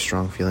had very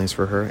strong feelings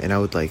for her, and I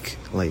would, like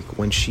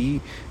when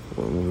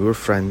we were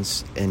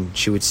friends, and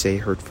she would say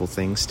hurtful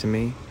things to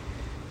me,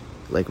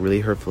 like,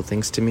 really hurtful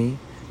things to me,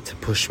 to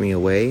push me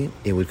away,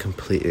 it would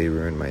completely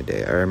ruin my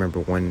day. I remember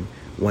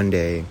one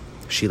day,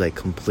 she, like,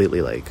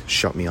 completely, like,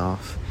 shut me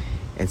off,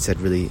 and said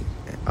really,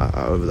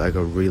 like,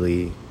 a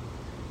really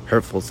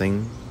hurtful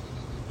thing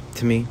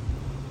to me.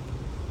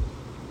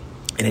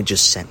 And it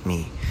just sent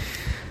me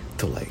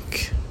to,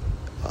 like,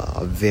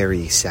 a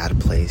very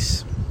sad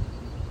place.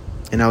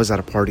 And I was at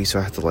a party, so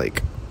I had to,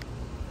 like,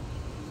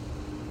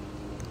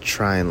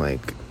 try and,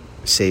 like,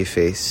 save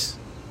face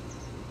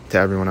to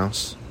everyone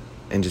else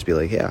and just be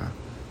like, yeah,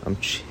 I'm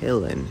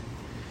chilling.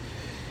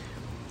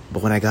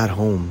 But when I got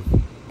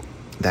home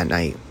that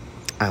night,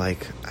 I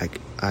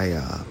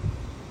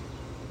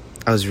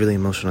was really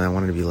emotional. I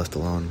wanted to be left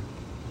alone.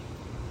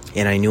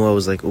 And I knew I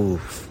was like, ooh,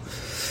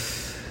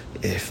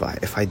 if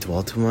I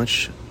dwell too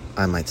much,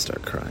 I might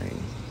start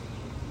crying.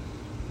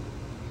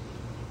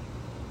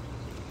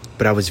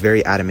 But I was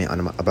very adamant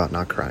about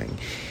not crying.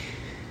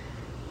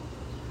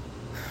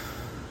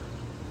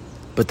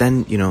 But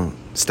then,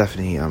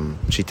 Stephanie,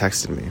 she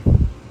texted me.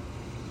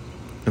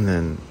 And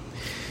then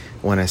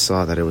when I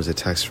saw that it was a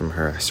text from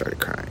her, I started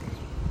crying.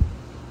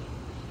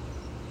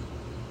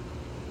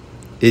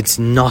 It's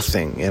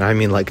nothing, and I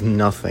mean like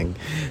nothing,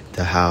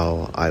 to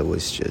how I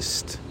was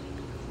just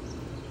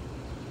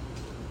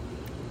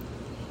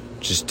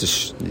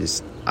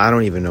I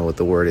don't even know what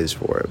the word is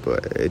for it,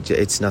 but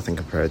it's nothing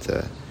compared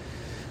to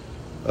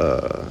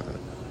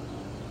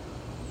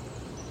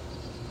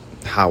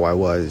how I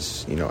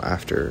was,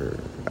 after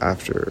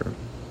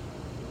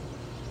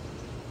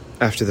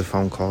the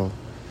phone call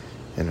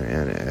and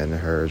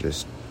her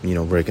just,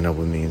 breaking up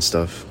with me and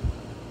stuff.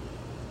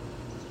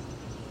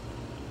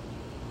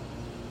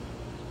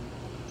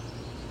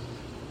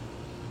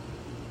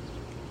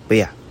 But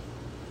yeah,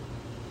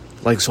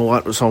 like, so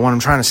what I'm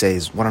trying to say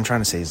is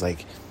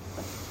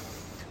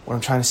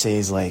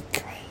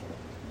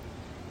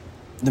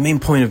the main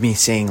point of me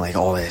saying like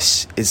all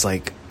this is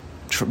like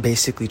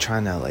basically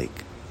trying to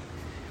like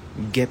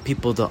get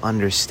people to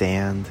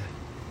understand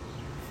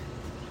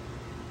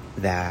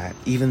that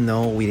even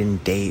though we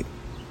didn't date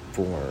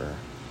for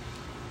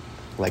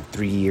like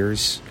 3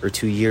 years or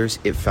 2 years,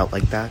 it felt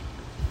like that.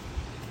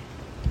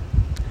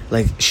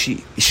 Like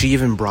she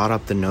even brought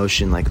up the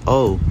notion like,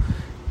 oh,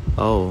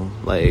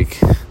 like,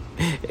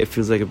 it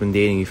feels like I've been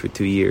dating you for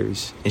 2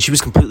 years. And she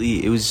was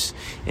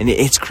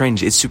it's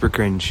cringe. It's super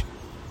cringe.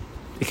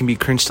 It can be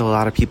cringe to a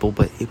lot of people,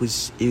 but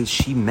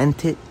she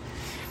meant it.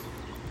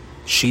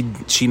 She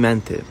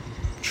meant it.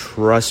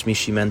 Trust me,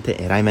 she meant it,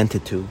 and I meant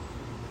it too.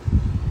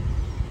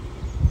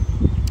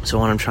 So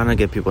when I'm trying to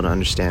get people to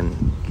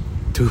understand,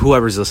 to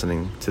whoever's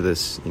listening to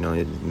this,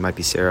 it might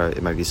be Sarah,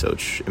 it might be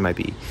Soch, it might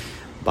be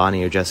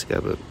Bonnie or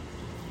Jessica, but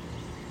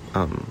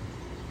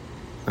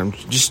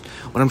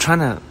what I'm trying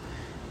to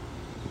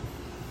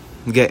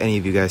get any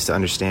of you guys to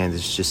understand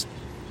is just,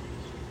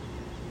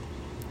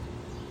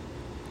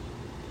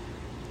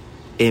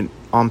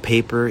 on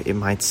paper, it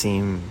might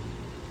seem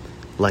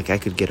like I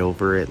could get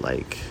over it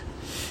like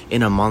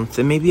in a month,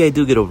 and maybe I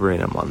do get over it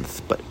in a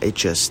month, but it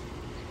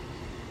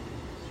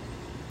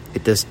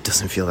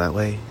doesn't feel that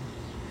way.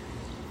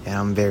 And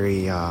I'm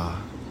very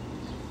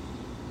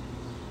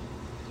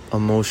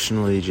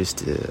emotionally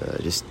just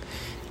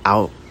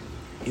out.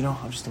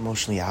 I'm just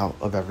emotionally out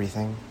of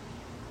everything.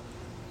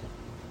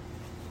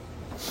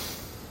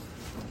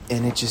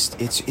 And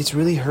it's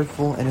really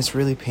hurtful and it's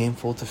really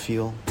painful to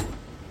feel.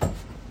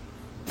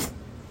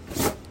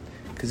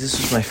 Because this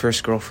was my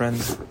first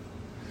girlfriend.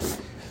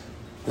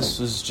 This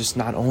was just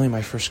not only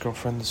my first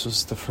girlfriend, this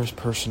was the first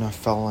person I've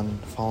fallen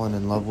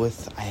in love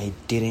with.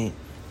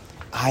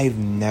 I've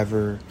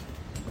never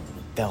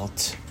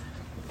felt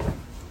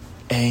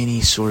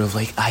any sort of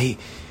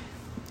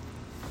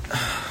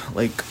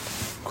like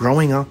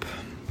growing up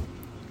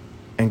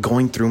and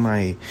going through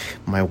my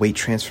weight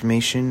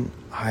transformation,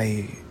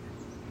 I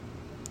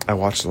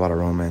watched a lot of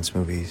romance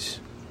movies,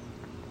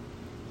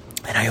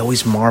 and I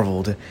always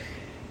marveled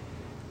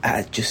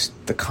at just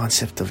the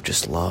concept of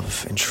just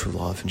love and true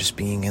love and just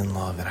being in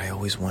love, and I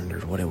always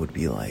wondered what it would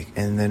be like.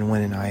 And then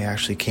when I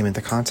actually came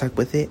into contact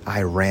with it,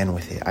 I ran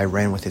with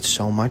it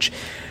so much.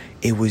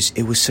 It was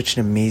such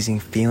an amazing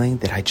feeling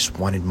that I just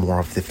wanted more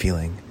of the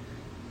feeling.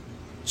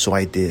 So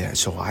I did.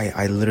 So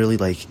I literally,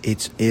 like,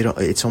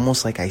 it's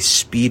almost like I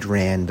speed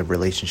ran the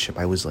relationship.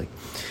 I was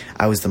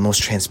the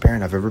most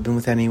transparent I've ever been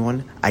with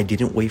anyone. I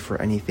didn't wait for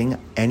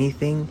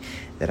anything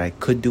that I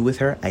could do with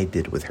her, I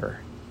did with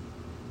her.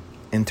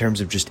 In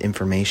terms of just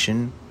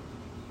information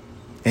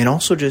and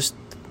also just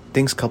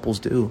things couples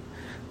do.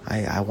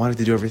 I wanted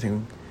to do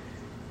everything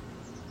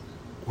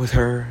with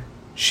her.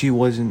 She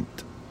wasn't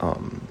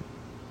the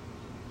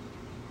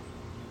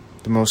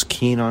most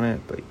keen on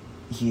it, but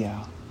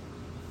yeah.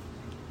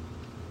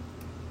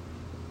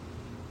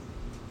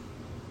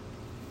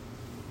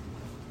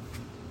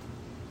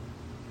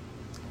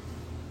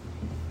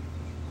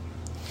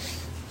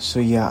 So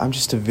yeah, I'm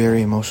just a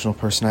very emotional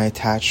person. I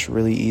attach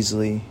really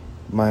easily.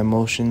 My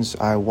emotions,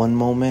 one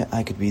moment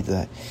I could be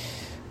the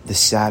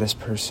saddest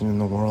person in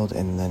the world,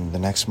 and then the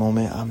next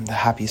moment I'm the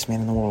happiest man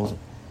in the world.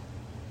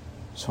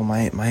 So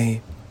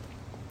my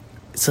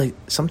it's like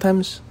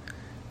sometimes,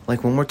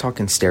 like when we're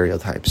talking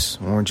stereotypes,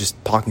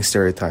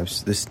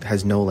 this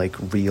has no like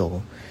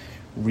real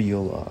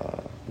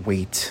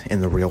weight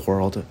in the real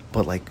world,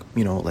 but like,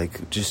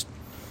 just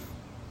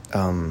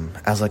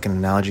as like an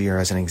analogy or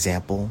as an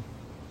example,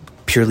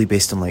 purely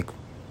based on like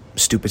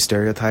stupid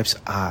stereotypes,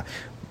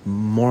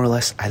 more or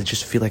less, I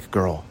just feel like a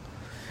girl.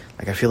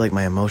 Like, I feel like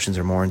my emotions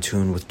are more in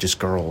tune with just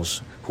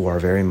girls who are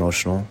very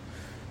emotional,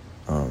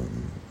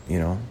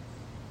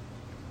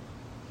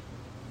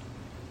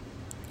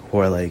 who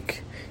are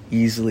like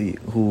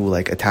who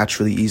like attach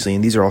really easily,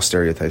 and these are all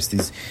stereotypes.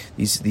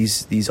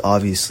 These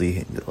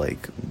obviously,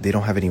 like, they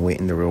don't have any weight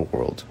in the real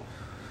world.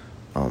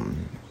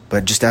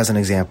 But just as an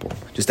example,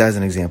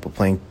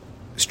 playing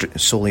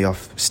solely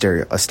off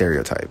a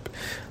stereotype,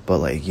 but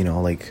like, you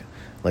know, like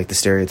the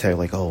stereotype,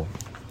 like, oh,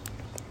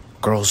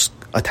 girls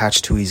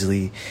attach too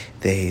easily,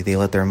 they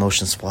let their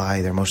emotions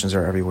fly, their emotions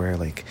are everywhere,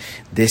 like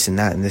this and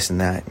that and this and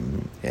that,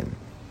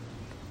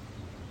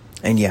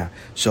 and yeah.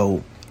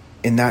 So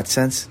in that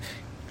sense,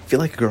 I feel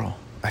like a girl.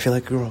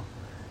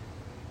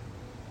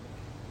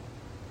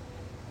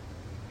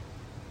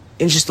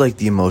 In just like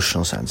the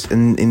emotional sense.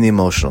 In the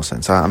emotional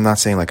sense. I'm not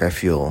saying like I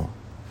feel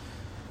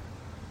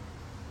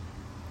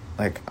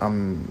like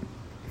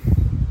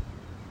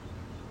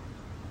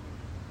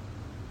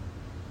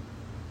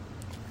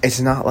it's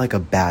not like a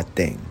bad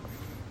thing.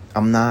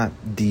 I'm not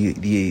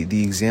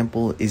the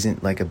example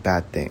isn't like a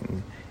bad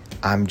thing.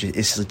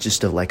 It's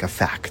just like a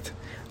fact.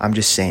 I'm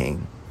just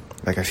saying,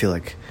 like, I feel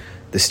like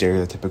the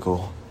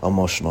stereotypical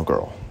emotional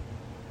girl.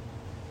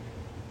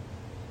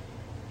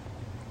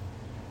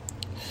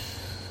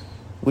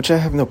 Which I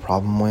have no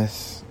problem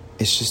with.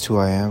 It's just who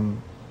I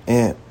am.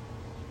 And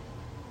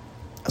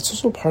that's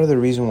also part of the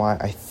reason why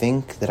I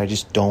think that I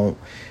just don't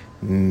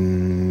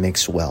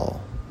mix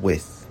well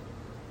with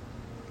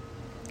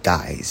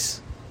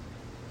guys.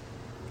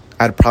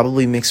 I'd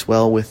probably mix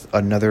well with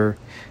another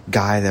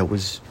guy that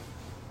was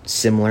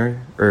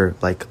similar or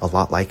like a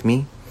lot like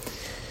me.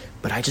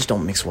 But I just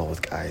don't mix well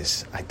with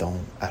guys. I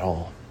don't at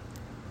all.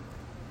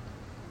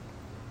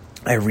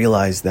 I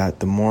realize that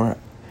the more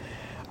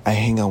I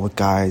hang out with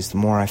guys, the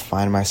more I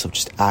find myself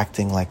just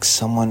acting like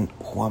someone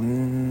who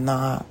I'm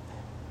not,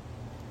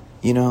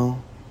 you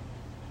know?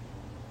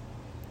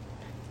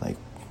 Like,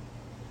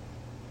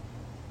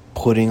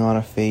 putting on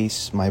a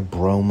face, my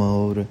bro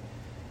mode.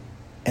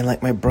 And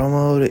like my bro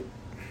mode,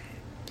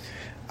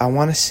 I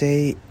want to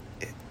say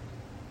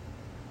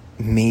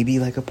maybe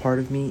like a part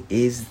of me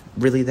is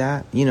really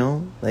that, you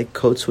know? Like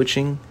code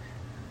switching.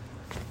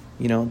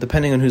 You know,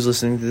 depending on who's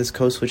listening to this,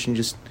 code switching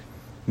just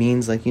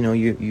means like, you know,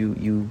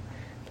 you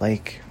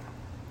like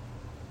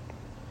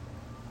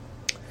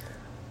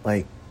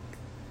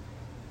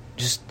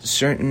just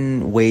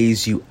certain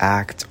ways you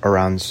act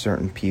around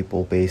certain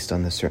people based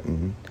on the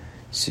certain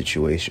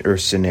situation or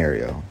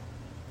scenario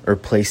or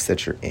place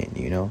that you're in,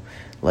 you know?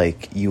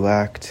 Like, you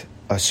act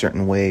a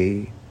certain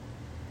way.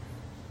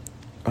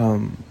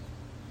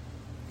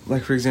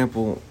 Like, for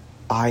example,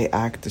 I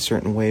act a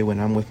certain way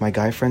when I'm with my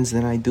guy friends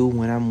than I do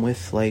when I'm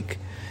with, like,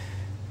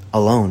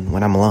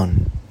 when I'm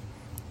alone.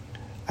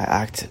 I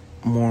act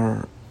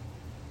more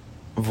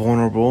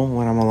vulnerable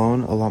when I'm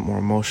alone, a lot more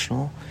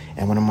emotional.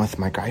 And when I'm with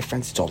my guy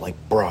friends, it's all like,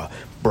 bruh.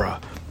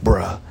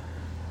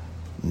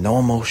 No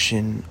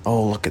emotion.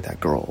 Oh, look at that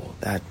girl.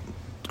 That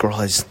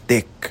girl is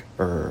thick,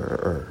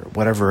 or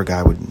whatever a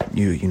guy would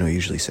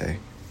usually say.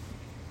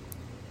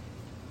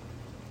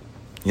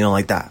 You know,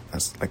 like that.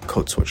 That's like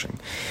code switching.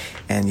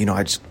 And, you know,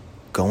 I just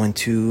go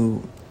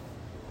into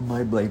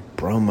my, like,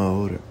 bro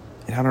mode.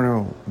 And I don't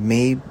know,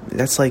 maybe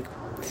that's like,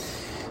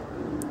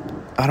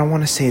 I don't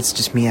want to say it's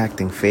just me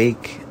acting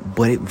fake,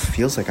 but it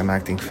feels like I'm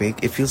acting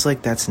fake. It feels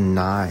like that's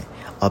not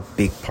a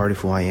big part of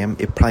who I am.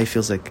 It probably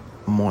feels like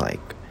more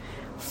like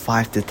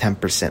 5 to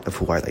 10% of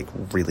who I, like,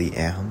 really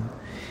am.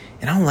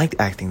 And I don't like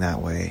acting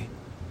that way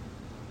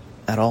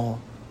at all.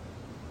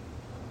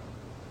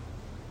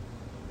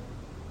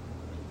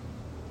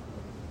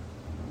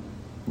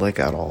 Like,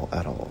 at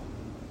all.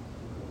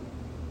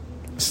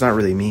 It's not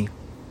really me.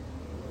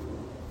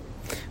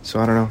 So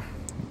I don't know.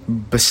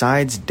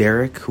 Besides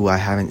Derek, who I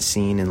haven't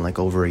seen in like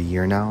over a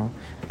year now,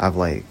 I've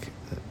like,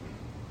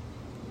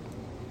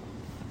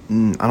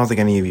 I don't think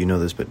any of you know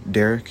this, but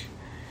Derek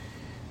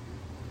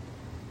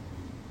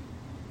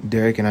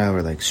and I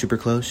were like super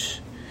close,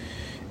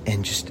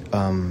 and just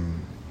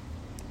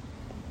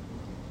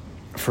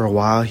for a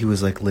while he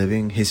was like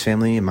his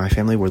family and my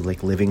family were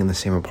like living in the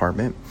same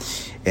apartment,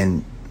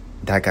 and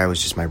that guy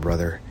was just my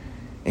brother,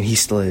 and he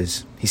still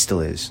is.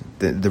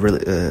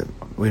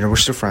 We're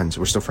still friends.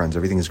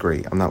 Everything is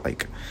great. I'm not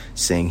like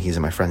saying he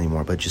isn't my friend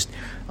anymore, but just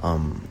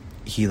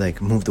he like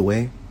moved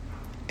away,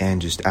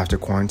 and just after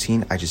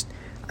quarantine,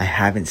 I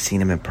haven't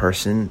seen him in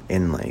person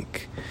in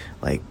like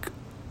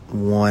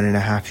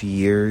 1.5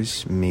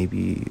 years,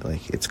 maybe.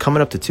 Like, it's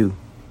coming up to 2.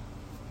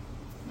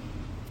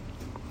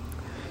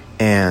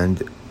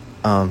 And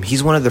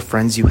he's one of the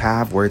friends you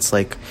have where it's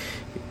like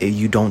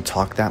you don't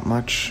talk that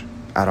much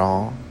at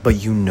all, but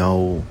you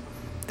know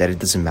that it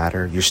doesn't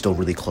matter. You're still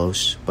really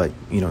close, but,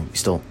 you know, you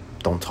still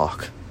don't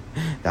talk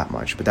that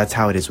much. But that's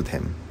how it is with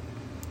him.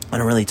 I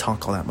don't really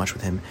talk all that much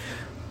with him,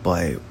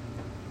 but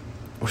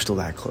we're still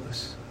that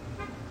close.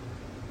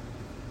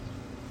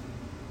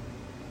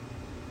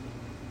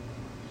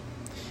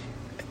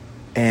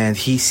 And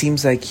he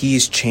seems like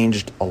he's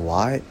changed a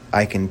lot.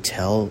 I can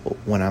tell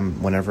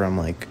whenever I'm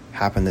like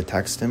happen to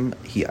text him,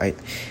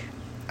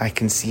 I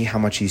can see how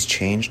much he's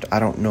changed. I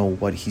don't know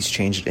what he's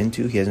changed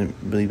into. He hasn't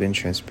really been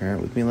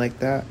transparent with me like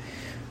that.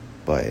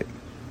 But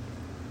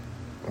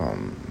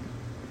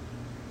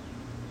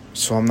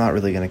So I'm not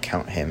really going to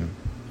count him.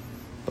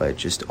 But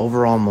just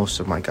overall, most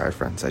of my guy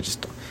friends, I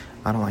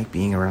don't like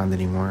being around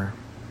anymore.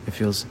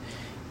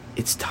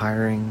 It's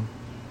tiring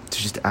to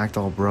just act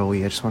all bro-y.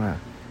 I just want to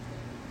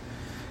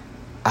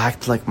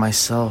act like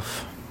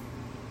myself.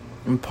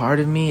 And part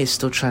of me is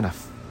still trying to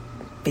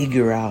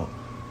figure out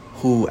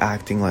what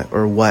acting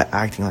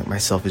like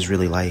myself is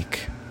really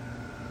like.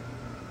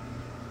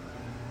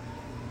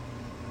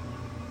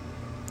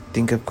 I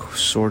think I'm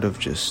sort of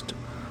just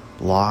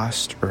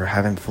lost or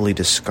haven't fully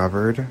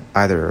discovered,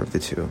 either of the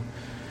two,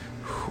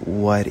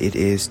 what it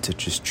is to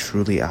just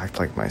truly act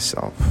like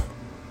myself.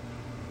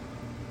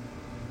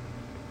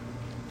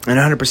 And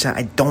 100%,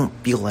 I don't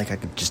feel like I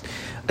could just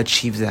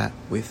achieve that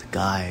with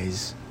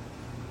guys.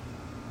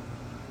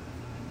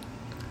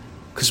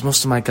 Because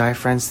most of my guy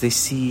friends, they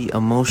see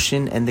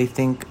emotion and they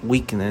think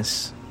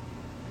weakness.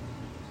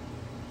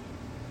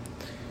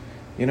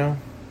 You know?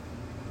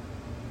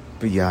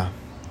 But yeah.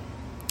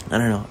 I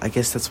don't know. I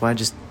guess that's why I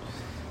just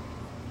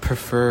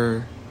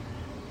prefer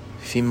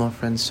female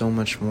friends so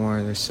much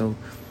more.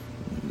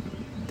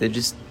 They're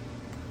just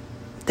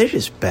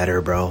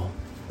better, bro.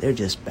 They're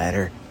just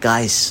better.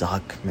 Guys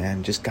suck,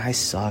 man. Guys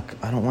suck.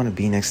 I don't want to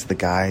be next to the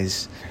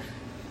guys.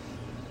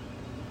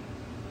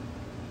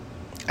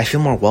 I feel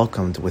more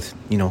welcomed with,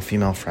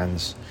 female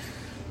friends.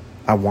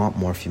 I want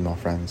more female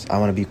friends. I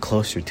want to be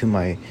closer to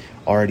my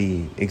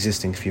already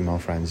existing female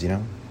friends, I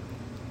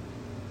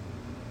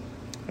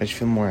just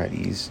feel more at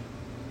ease.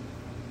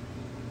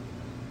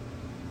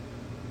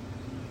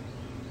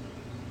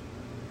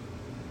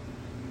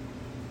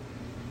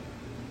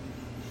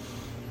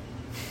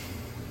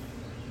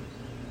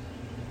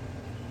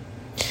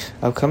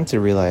 I've come to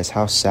realize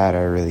how sad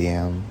I really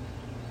am.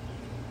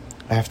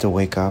 I have to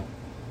wake up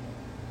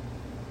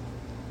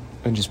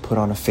and just put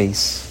on a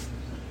face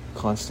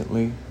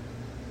constantly.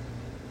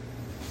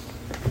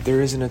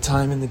 There isn't a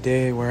time in the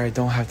day where I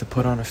don't have to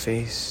put on a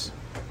face.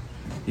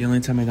 The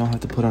only time I don't have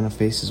to put on a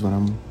face is when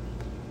I'm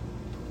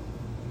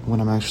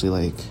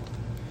actually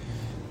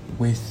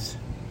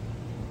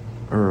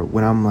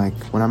when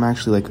I'm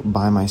actually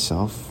by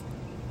myself.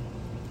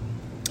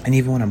 And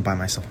even when I'm by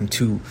myself, I'm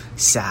too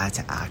sad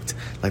to act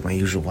like my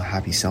usual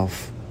happy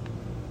self.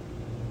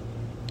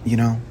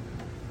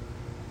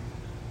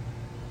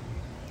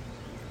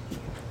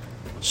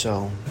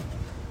 So,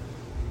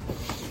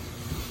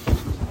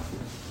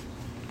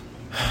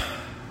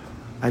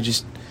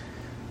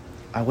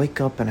 I wake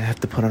up and I have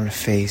to put on a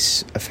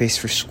face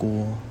for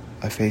school,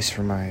 a face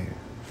for my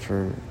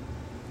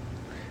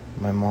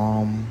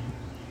mom.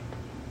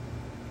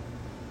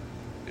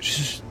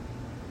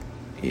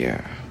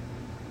 Yeah.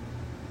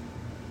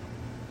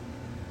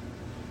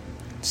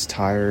 It's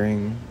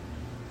tiring.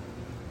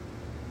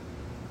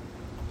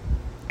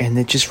 And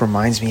it just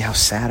reminds me how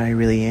sad I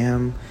really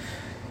am.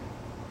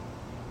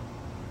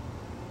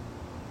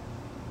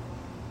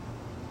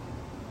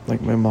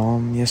 Like my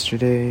mom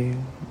yesterday,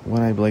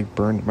 when I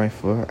burned my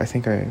foot. I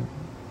think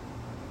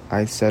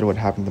I said what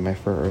happened to my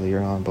foot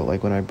earlier on, but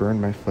when I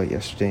burned my foot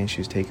yesterday and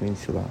she was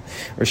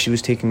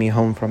taking me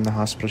home from the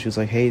hospital, she was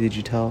like, "Hey, did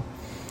you tell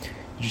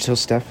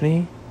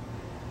Stephanie?"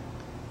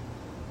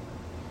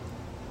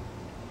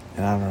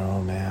 And I don't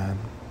know, man.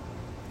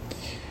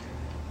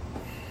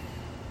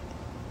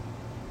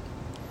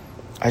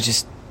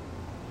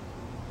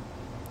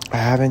 I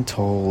haven't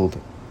told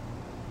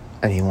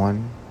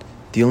anyone.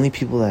 The only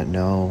people that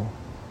know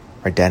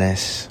are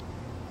Dennis,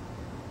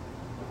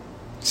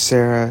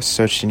 Sarah,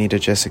 Sochanita,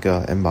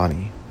 Jessica, and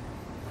Bonnie.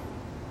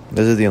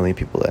 Those are the only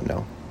people that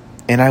know.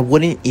 And I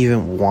wouldn't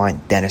even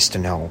want Dennis to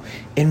know.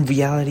 In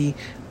reality,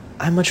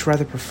 I much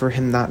rather prefer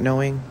him not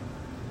knowing.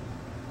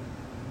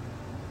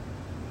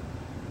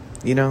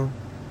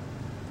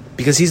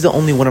 Because he's the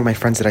only one of my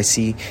friends that I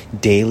see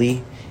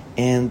daily,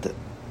 and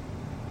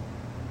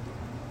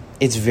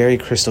it's very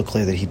crystal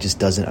clear that he just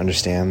doesn't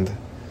understand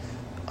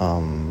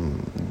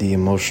the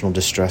emotional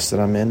distress that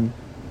I'm in.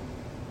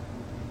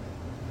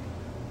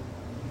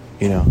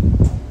 He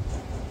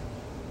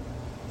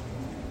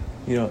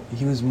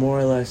was more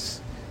or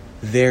less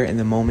there in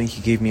the moment.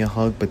 He gave me a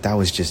hug, but that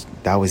was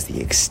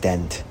the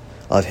extent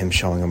of him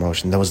showing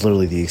emotion. That was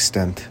literally the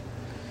extent.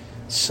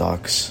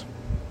 Sucks.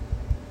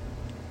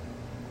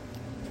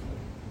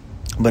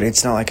 But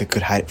it's not like I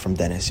could hide it from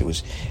Dennis. It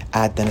was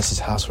at Dennis's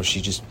house where she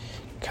just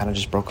kind of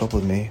just broke up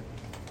with me.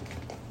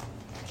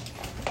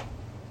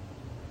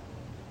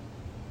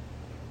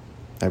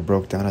 I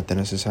broke down at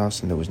Dennis's house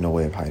and there was no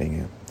way of hiding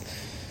it.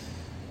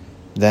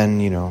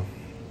 Then,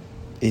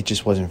 it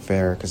just wasn't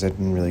fair because I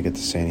didn't really get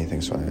to say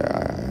anything. So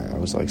I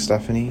was like,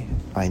 "Stephanie,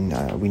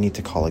 we need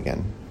to call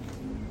again.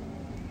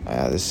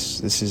 This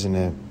isn't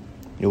it.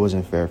 It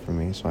wasn't fair for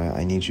me. So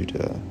I need you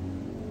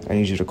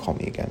to call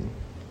me again."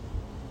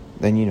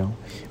 Then,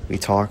 we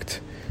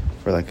talked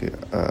for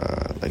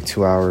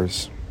 2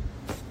 hours.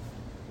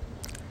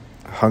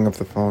 I hung up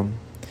the phone.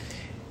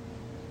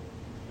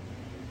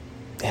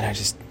 And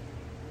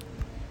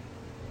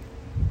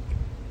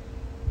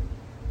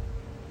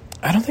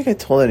I don't think I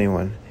told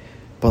anyone,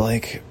 but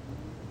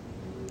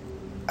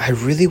I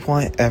really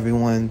want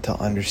everyone to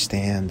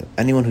understand,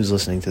 anyone who's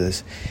listening to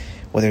this,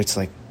 whether it's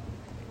like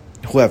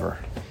whoever,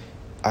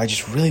 I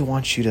just really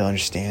want you to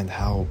understand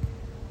how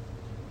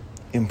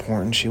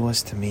important she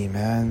was to me,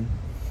 man.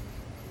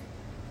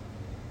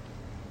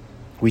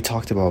 We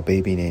talked about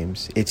baby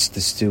names. It's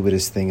the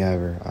stupidest thing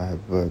ever.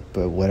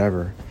 But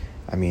whatever.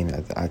 I mean,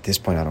 at this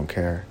point, I don't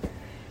care.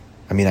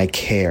 I mean, I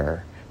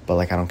care, but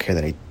like, I don't care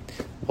that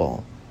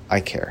I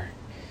care.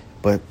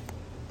 But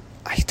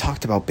I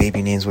talked about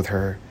baby names with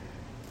her.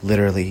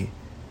 Literally,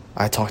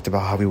 I talked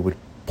about how we would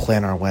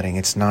plan our wedding.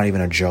 It's not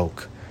even a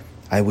joke.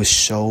 I was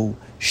so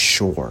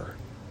sure.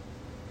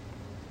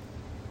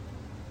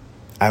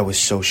 I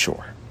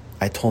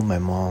told my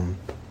mom.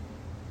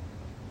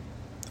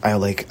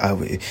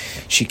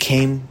 She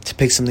came to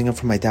pick something up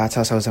from my dad's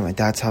house. I was at my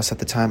dad's house at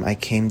the time. I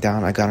came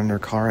down, I got in her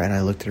car, and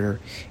I looked at her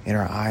in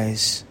her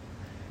eyes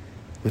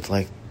with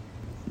like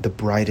the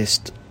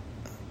brightest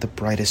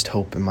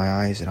hope in my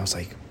eyes, and I was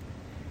like,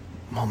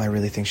 Mom, I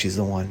really think she's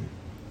the one.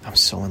 I'm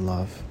so in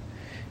love.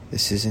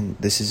 This isn't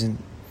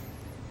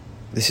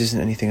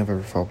anything I've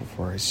ever felt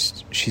before.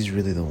 She's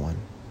really the one.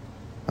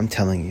 I'm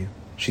telling you,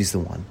 she's the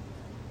one.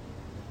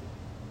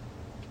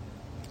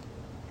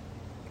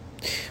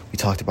 We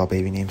talked about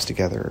baby names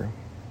together.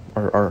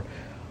 Our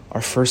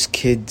first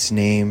kid's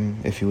name,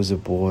 if he was a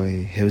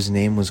boy, his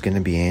name was going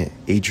to be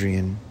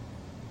Adrian,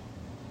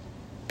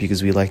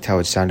 because we liked how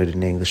it sounded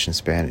in English and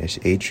Spanish.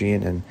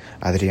 Adrian and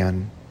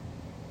Adrian.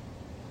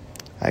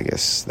 I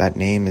guess that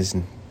name is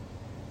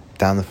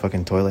down the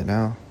fucking toilet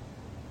now.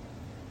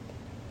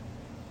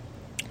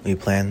 We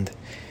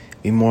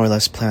more or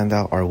less planned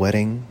out our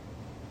wedding.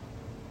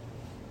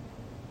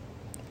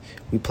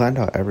 We planned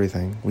out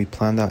everything. We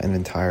planned out an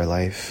entire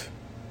life.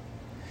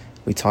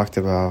 We talked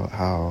about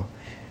how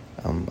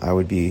I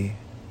would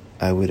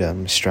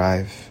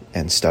strive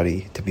and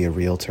study to be a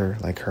realtor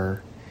like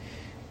her.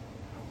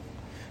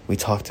 We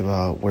talked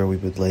about where we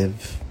would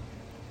live,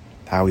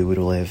 how we would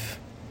live,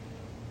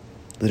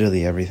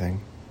 literally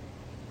everything.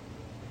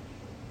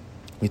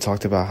 We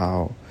talked about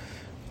how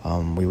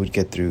we would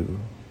get through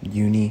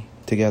uni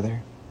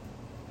together.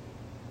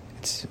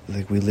 It's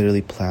like we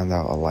literally planned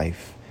out a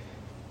life.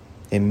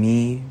 And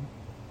me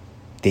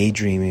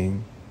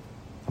daydreaming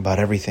about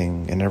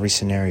everything in every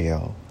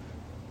scenario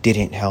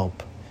didn't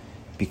help,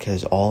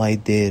 because all I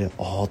did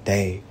all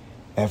day,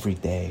 every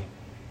day,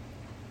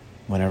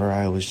 when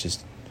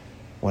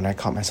I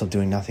caught myself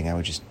doing nothing, I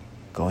would just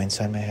go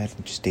inside my head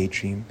and just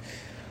daydream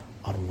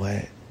on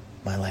what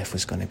my life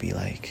was going to be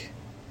like.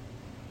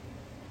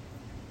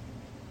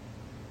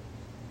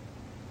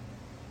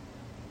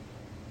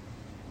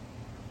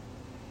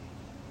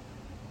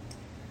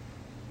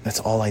 That's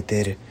all I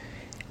did.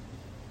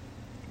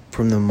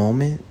 From the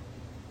moment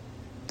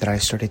that I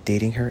started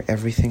dating her,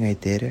 everything I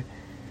did,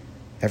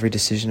 every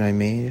decision I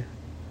made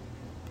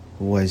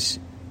was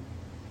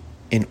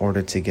in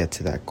order to get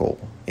to that goal,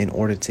 in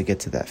order to get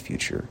to that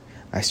future.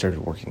 I started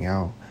working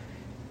out,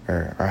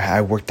 or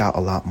I worked out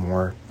a lot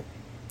more.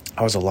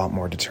 I was a lot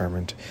more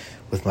determined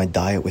with my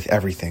diet, with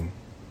everything.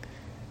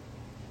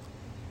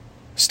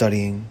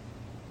 Studying,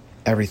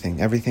 everything.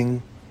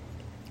 Everything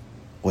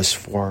was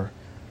for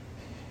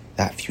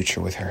that future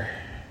with her.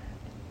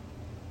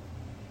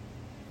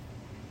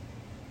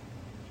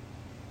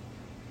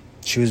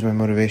 She was my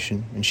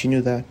motivation, and she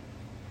knew that.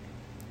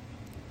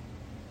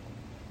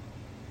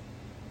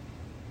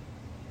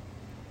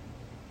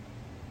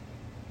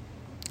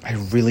 I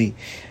really,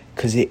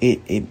 because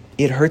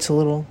it hurts a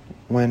little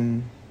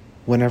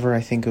whenever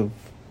I think of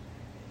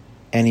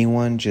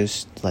anyone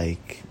just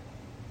like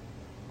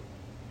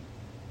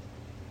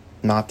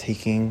not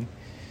taking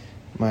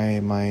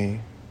my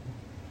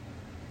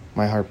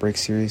heartbreak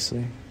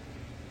seriously.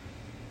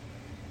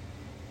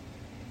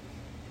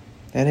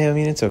 And I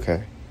mean, it's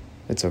okay.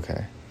 It's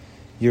okay.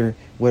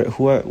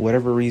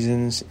 Whatever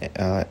reasons,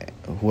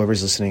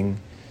 whoever's listening,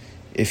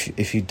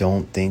 if you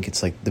don't think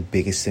it's like the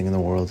biggest thing in the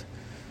world,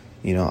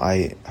 you know,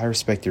 I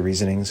respect your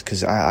reasonings,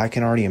 because I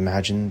can already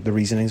imagine the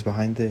reasonings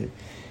behind it,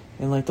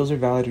 and like those are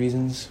valid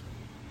reasons.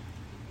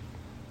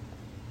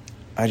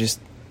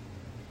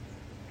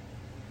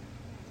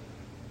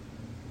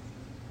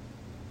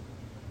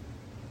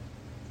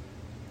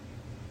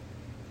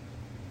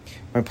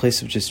 My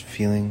place of just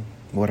feeling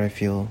what I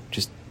feel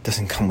just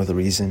doesn't come with a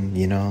reason,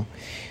 you know?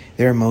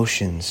 They're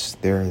emotions.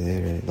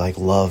 They're like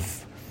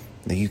love.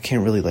 Like, you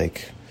can't really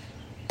like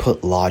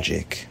put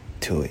logic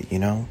to it, you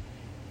know?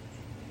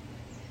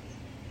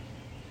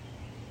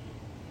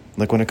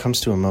 Like, when it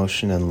comes to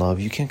emotion and love,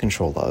 you can't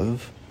control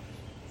love.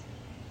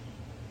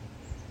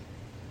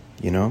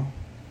 You know?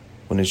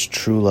 When it's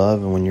true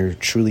love and when you're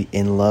truly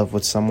in love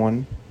with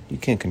someone, you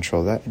can't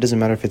control that. It doesn't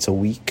matter if it's a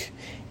week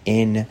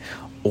in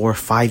or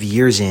 5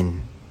 years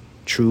in.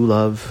 True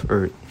love,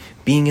 or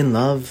being in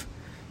love,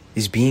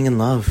 is being in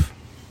love.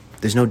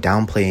 There's no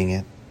downplaying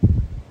it.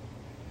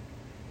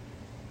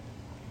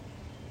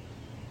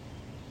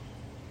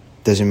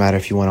 Doesn't matter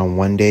if you went on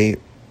 1 date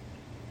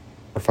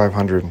or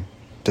 500.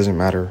 Doesn't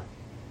matter.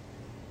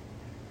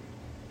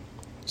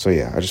 So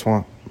yeah, I just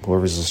want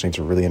whoever's listening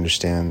to really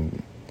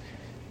understand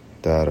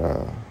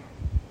that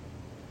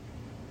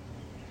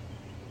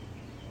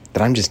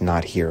I'm just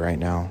not here right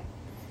now.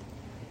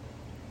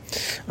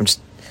 I'm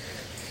just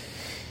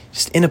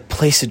in a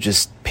place of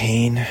just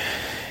pain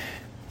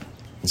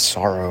and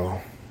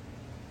sorrow.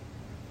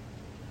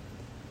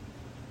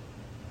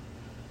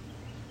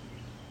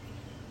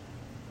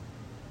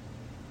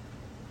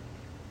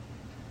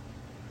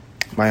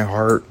 My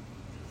heart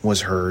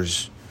was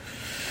hers.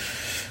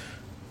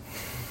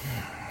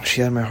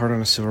 She had my heart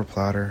on a silver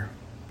platter.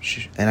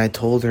 And I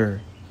told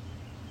her,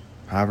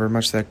 however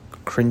much that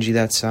cringy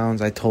that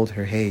sounds, I told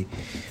her, hey,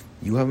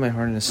 you have my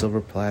heart on a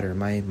silver platter.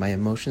 My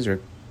emotions are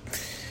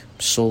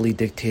solely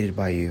dictated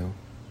by you.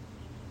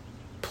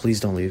 Please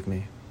don't leave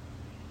me.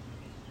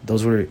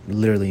 Those were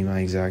literally my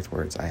exact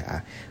words.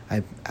 I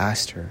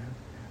asked her.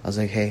 I was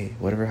like, hey,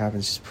 whatever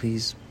happens, just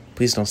please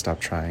don't stop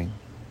trying.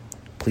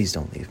 Please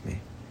don't leave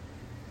me.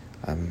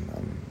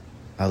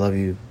 I love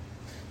you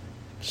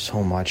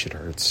so much, it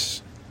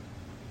hurts.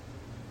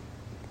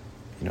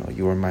 You know,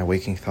 you are my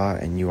waking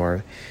thought, and you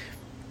are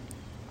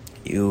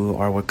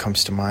what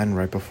comes to mind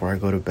right before I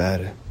go to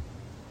bed.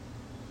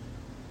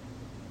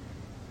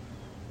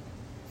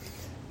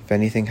 If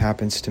anything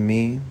happens to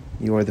me,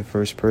 you are the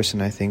first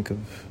person I think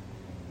of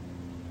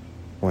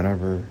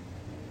whenever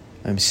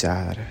I'm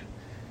sad.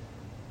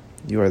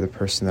 You are the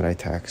person that I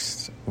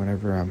text.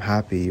 Whenever I'm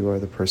happy, you are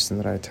the person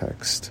that I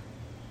text.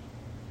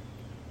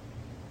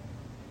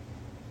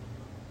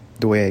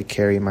 The way I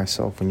carry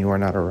myself when you are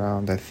not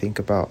around, I think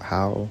about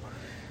how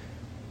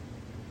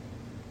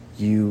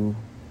you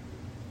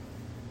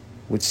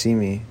would see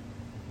me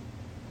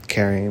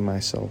carrying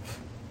myself,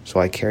 so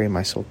I carry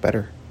myself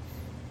better.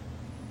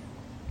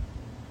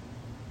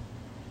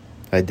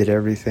 I did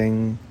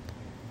everything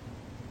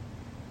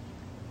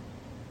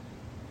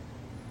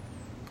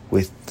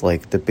with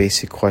like the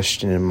basic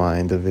question in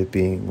mind of it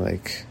being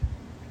like,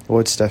 what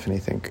would Stephanie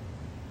think?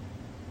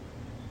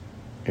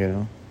 You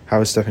know, how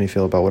would Stephanie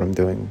feel about what I'm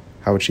doing?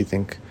 How would she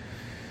think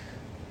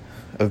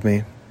of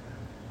me?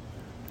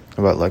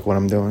 About like what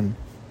I'm doing?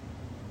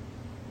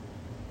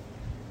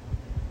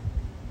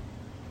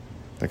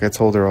 Like I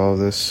told her all of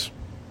this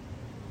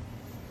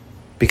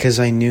because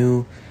I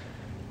knew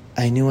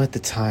at the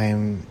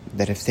time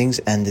that if things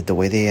ended the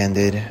way they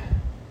ended,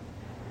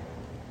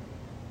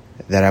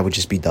 that I would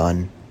just be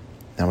done.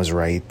 I was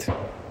right.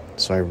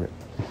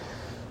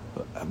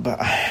 But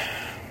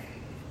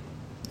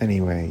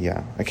anyway,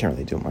 yeah, I can't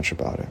really do much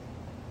about it.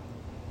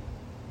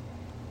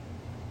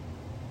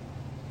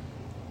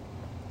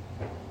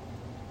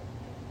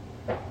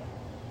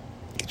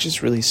 It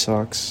just really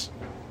sucks.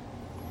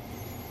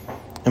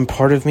 And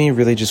part of me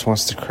really just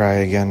wants to cry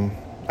again.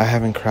 I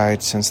haven't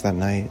cried since that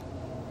night.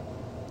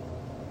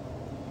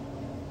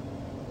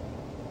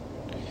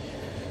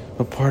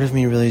 But part of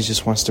me really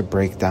just wants to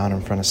break down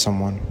in front of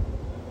someone.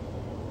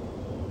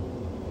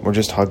 Or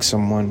just hug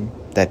someone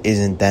that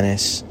isn't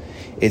Dennis.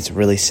 It's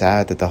really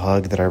sad that the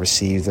hug that I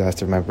received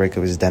after my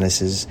breakup is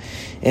Dennis's.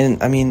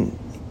 And, I mean,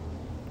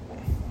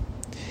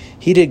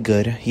 he did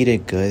good.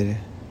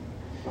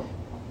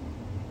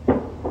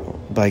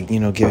 By,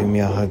 giving me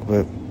a hug,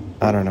 but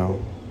I don't know.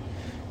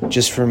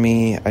 Just for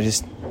me, I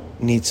just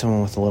need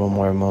someone with a little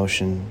more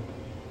emotion.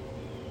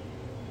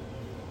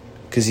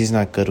 Because he's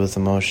not good with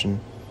emotion.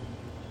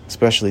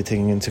 Especially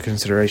taking into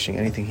consideration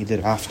anything he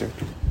did after.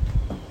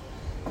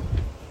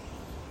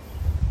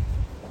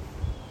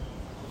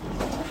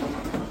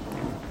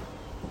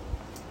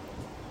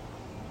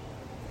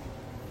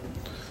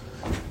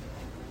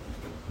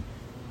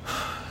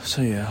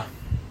 So yeah.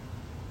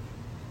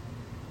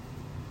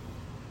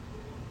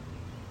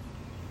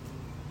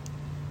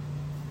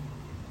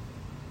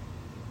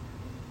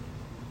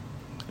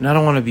 And I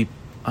don't want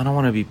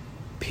to be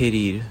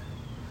pitied.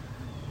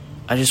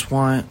 I just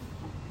want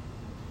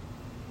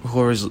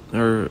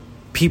or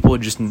people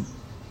just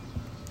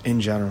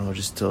in general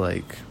just to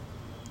like,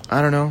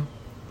 I don't know,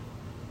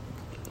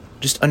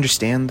 just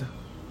understand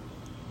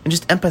and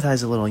just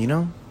empathize a little,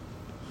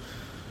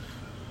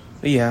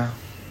 But yeah,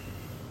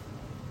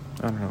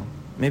 I don't know.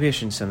 Maybe I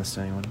shouldn't send this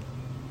to anyone.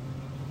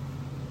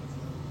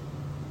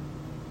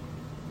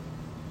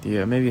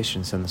 Yeah, maybe I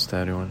shouldn't send this to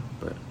anyone,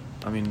 but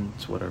I mean,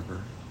 it's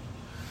whatever.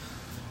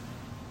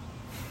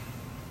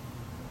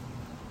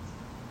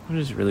 I'm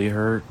just really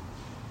hurt.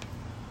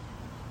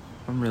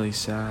 I'm really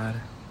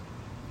sad.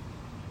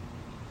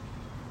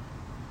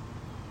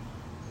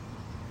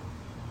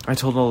 I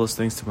told all those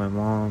things to my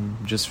mom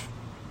just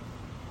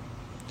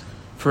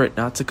for it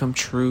not to come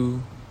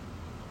true.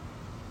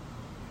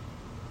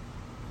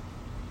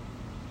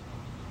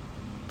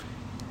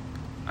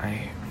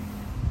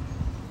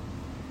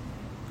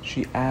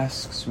 She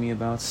asks me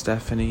about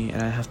Stephanie,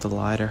 and I have to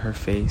lie to her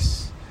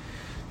face,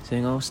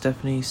 saying, "Oh,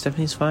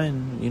 Stephanie's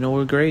fine.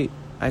 We're great.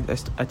 I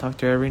talk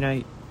to her every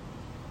night."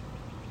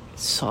 It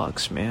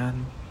sucks,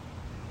 man.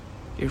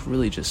 It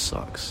really just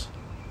sucks.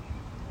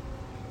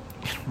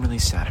 I'm really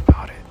sad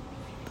about it.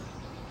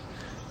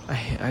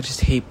 I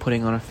just hate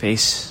putting on a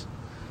face.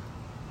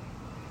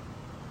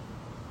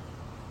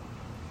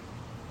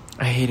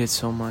 I hate it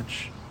so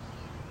much.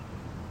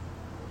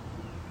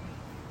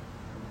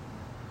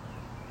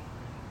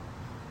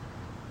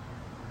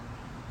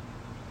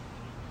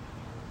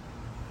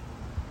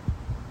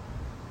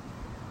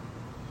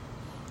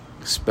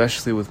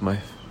 especially with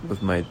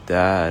my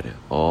dad.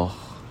 Oh,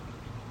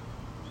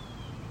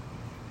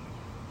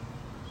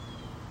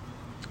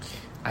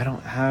 I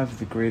don't have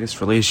the greatest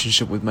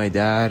relationship with my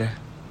dad.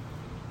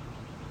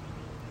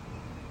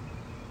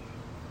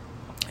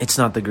 It's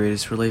not the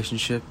greatest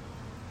relationship.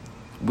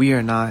 We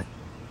are not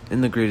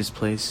in the greatest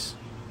place.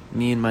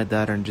 Me and my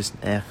dad are just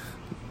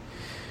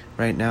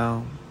right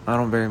now. I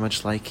don't very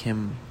much like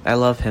him. I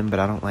love him, but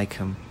I don't like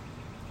him.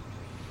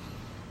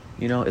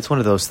 You know, it's one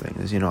of those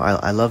things. You know,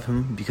 I love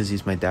him because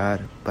he's my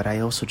dad, but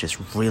I also just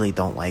really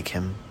don't like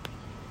him.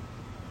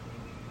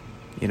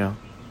 You know?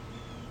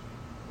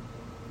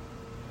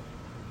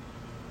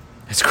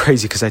 It's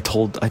crazy because I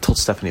told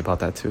Stephanie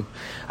about that too.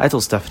 I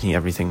told Stephanie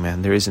everything,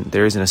 man. There isn't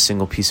a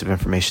single piece of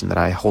information that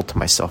I hold to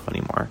myself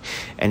anymore.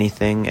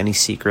 Anything, any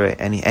secret,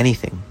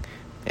 anything.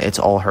 It's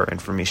all her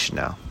information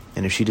now.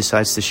 And if she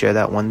decides to share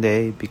that one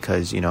day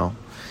because, you know,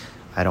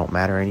 I don't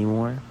matter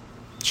anymore,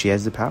 she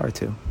has the power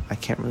to. I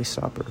can't really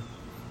stop her.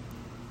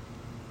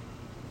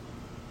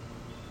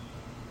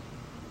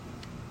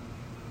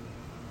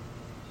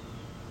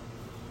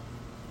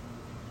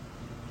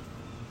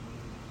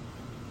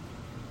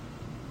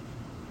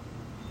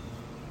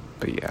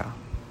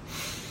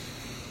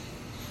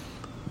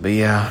 But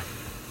yeah.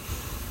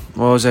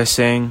 What was I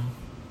saying?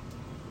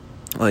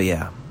 Oh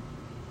yeah.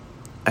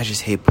 I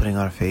just hate putting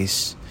on a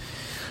face,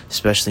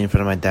 especially in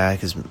front of my dad,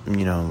 because,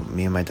 you know,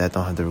 me and my dad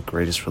don't have the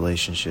greatest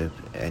relationship,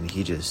 and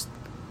he just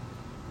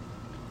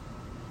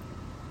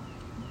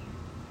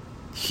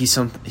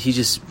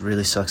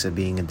really sucks at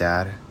being a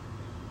dad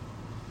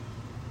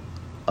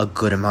a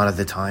good amount of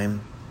the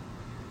time.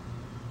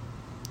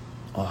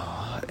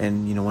 Oh,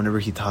 and, you know, whenever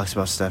he talks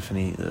about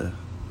Stephanie,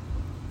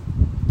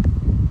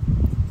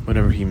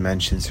 whenever he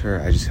mentions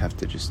her, I just have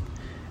to just...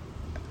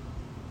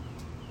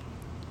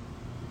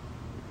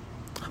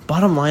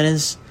 Bottom line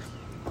is,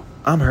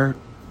 I'm hurt.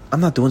 I'm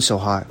not doing so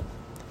hot.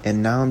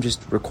 And now I'm just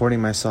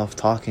recording myself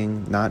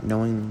talking, not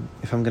knowing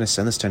if I'm going to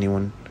send this to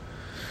anyone.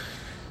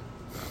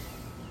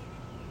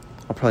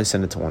 I'll probably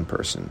send it to one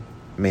person.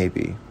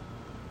 Maybe.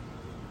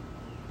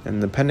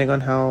 And depending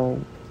on how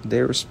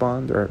they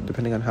respond, or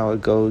depending on how it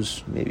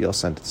goes, maybe I'll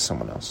send it to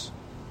someone else.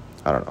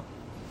 I don't know.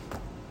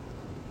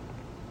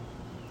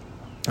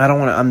 I don't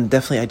want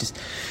to,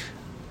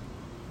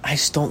 I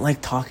just don't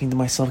like talking to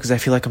myself because I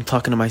feel like I'm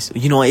talking to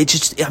myself. You know,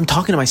 I'm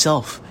talking to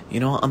myself.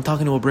 You know, I'm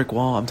talking to a brick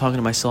wall. I'm talking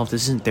to myself.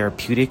 This isn't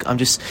therapeutic. I'm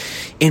just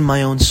in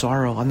my own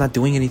sorrow. I'm not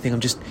doing anything. I'm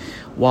just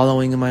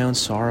wallowing in my own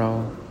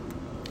sorrow.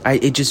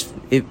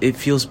 It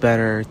feels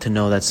better to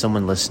know that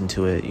someone listened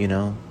to it, you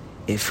know?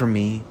 For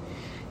me,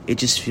 it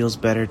just feels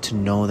better to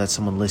know that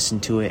someone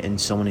listened to it and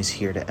someone is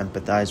here to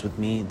empathize with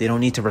me. They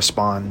don't need to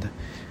respond.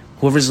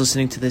 Whoever's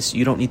listening to this,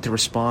 you don't need to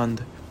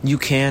respond. You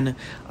can.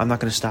 I'm not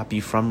going to stop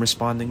you from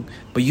responding,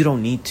 but you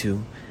don't need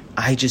to.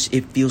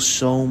 It feels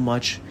so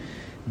much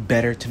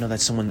better to know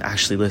that someone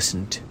actually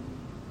listened.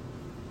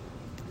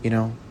 You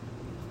know?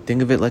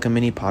 Think of it like a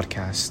mini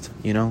podcast,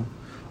 you know?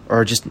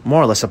 Or just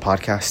more or less a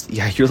podcast.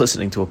 Yeah, you're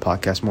listening to a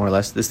podcast, more or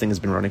less. This thing has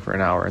been running for 1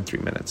 hour and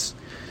 3 minutes.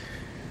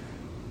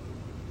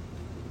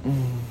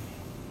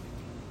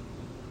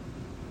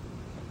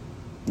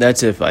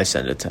 That's if I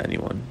send it to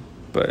anyone.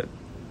 But,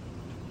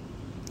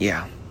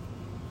 yeah.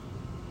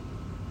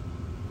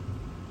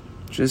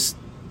 Just,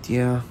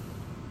 yeah.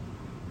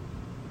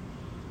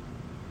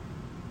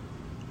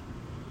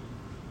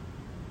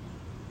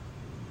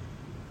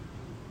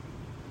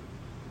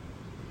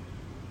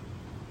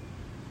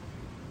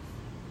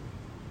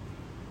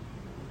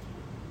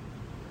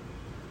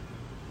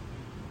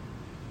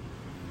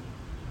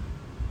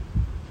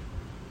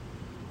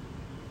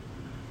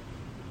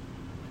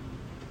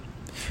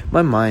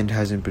 My mind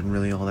hasn't been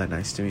really all that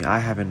nice to me. I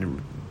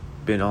haven't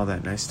been all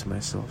that nice to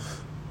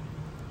myself.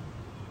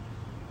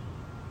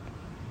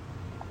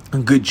 A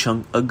good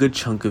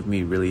chunk of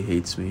me really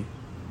hates me.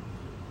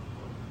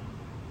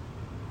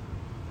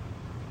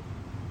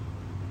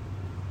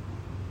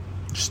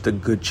 Just a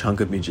good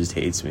chunk of me just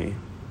hates me.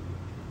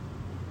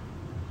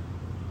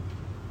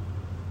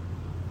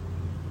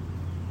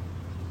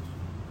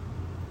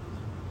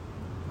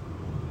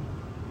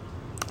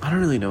 I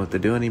don't really know what to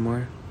do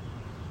anymore.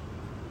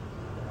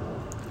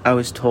 I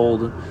was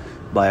told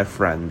by a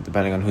friend,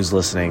 depending on who's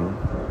listening,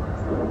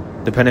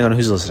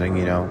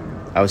 you know,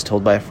 I was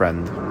told by a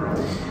friend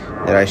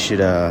that I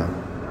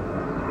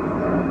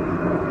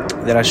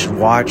should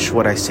watch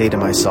what I say to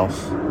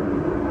myself.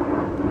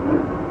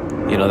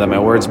 You know, that my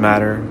words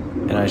matter,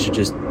 and I should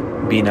just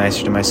be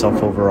nicer to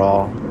myself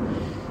overall.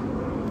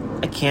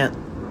 I can't,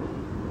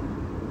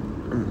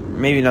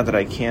 maybe not that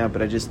I can't,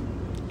 but it's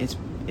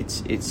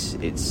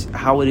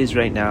how it is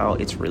right now.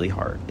 It's really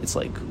hard. It's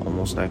like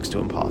almost next to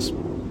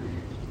impossible.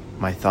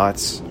 My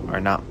thoughts are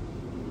not,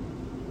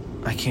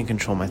 I can't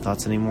control my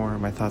thoughts anymore.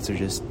 My thoughts are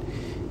just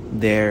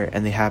there,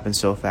 and they happen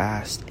so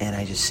fast, and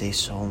I just say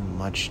so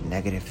much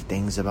negative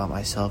things about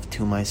myself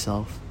to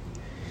myself,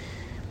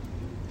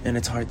 and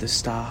it's hard to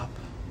stop.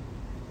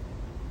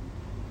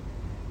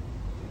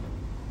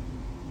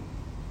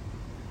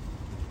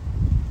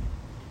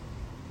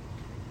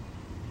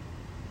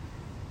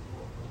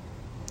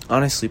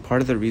 honestly,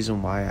 part of the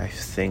reason why I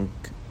think,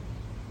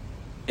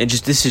 and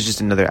just this is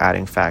just another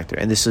adding factor,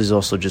 and this is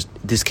also just,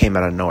 this came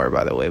out of nowhere,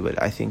 by the way,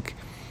 but I think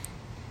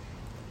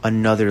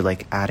another,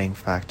 like, adding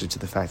factor to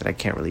the fact that I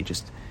can't really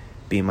just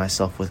be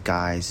myself with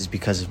guys is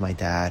because of my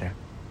dad.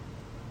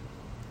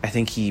 I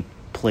think he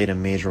played a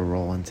major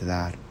role into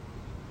that,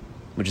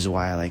 which is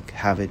why I, like,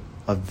 have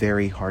a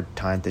very hard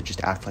time to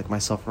just act like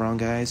myself around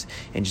guys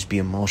and just be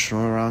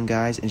emotional around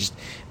guys, and just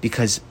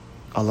because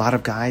a lot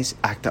of guys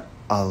act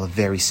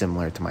very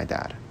similar to my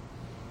dad.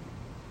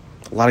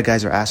 A lot of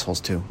guys are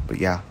assholes too, but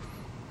yeah.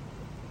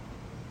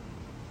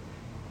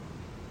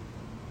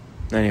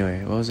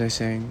 Anyway, what was I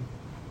saying?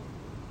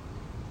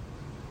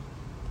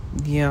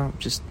 Yeah,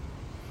 just,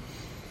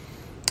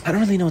 I don't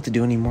really know what to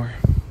do anymore.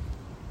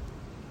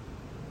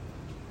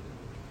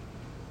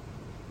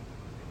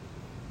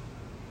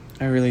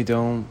 I really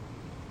don't.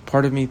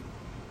 Part of me,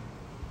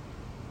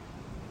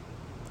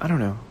 I don't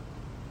know.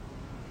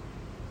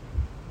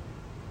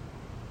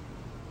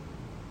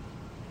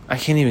 I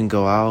can't even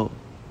go out.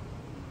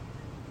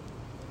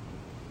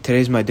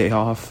 Today's my day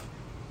off.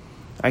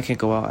 I can't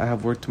go out. I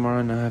have work tomorrow,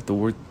 and I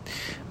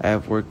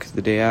have work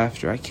the day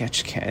after. I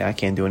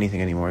can't do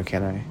anything anymore,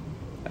 can I?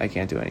 I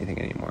can't do anything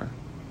anymore.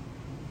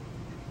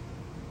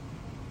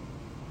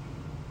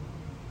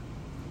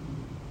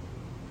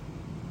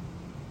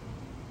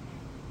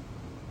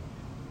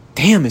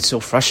 Damn, it's so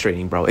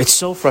frustrating, bro. It's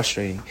so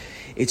frustrating.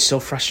 It's so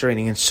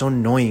frustrating and so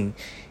annoying.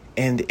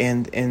 And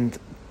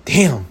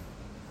damn.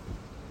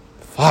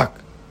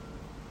 Fuck.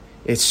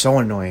 It's so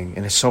annoying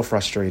and it's so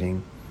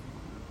frustrating.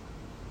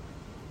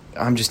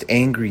 I'm just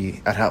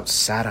angry at how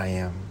sad I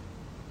am.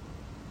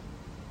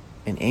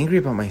 And angry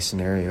about my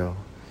scenario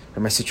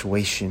or my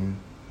situation.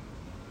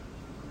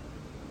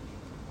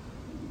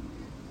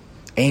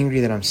 Angry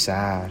that I'm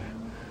sad.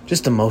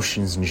 Just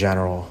emotions in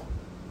general.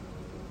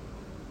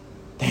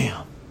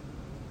 Damn.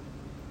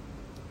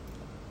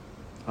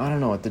 I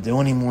don't know what to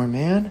do anymore,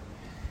 man.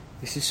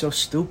 This is so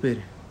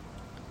stupid.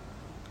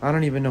 I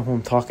don't even know who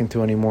I'm talking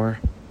to anymore.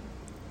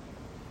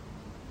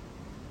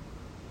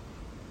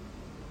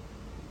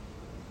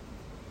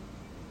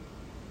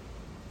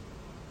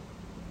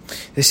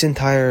 This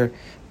entire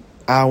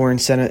hour and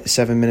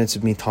 7 minutes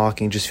of me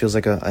talking just feels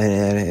like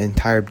an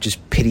entire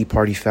just pity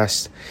party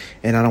fest.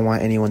 And I don't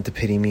want anyone to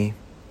pity me.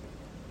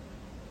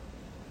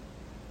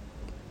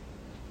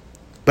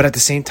 But at the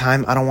same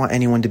time, I don't want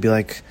anyone to be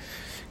like...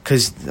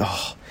 Because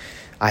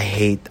I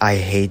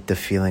hate the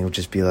feeling of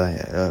just be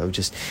like...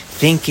 just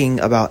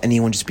thinking about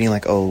anyone just being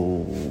like,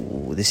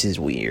 oh, this is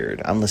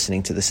weird. I'm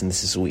listening to this and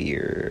this is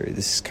weird.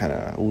 This is kind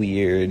of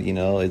weird, you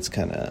know? It's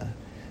kind of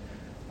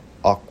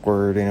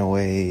awkward in a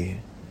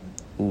way.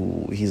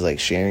 Ooh, he's like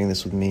sharing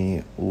this with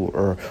me.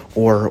 Ooh,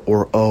 or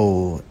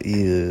oh,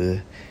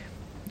 ew,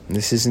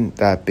 this isn't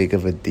that big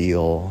of a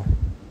deal.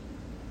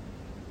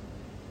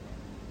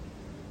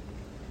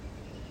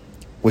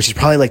 Which is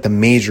probably like the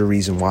major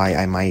reason why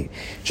I might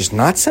just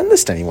not send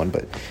this to anyone.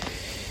 But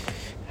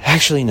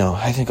actually, no,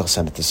 I think I'll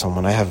send it to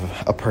someone. I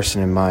have a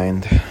person in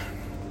mind.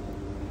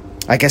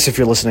 I guess if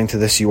you're listening to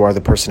this, you are the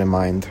person in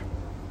mind.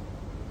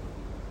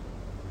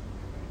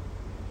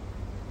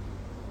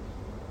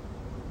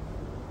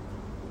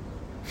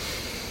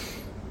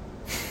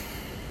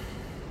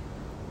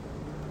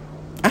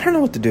 I don't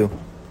know what to do.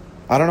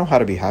 I don't know how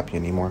to be happy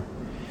anymore.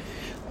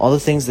 All the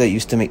things that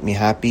used to make me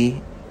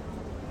happy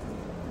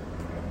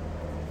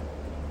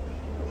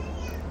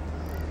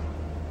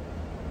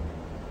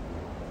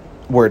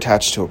were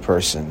attached to a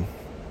person.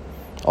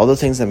 All the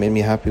things that made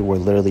me happy were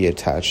literally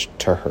attached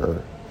to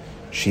her.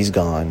 She's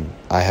gone.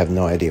 I have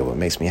no idea what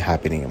makes me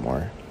happy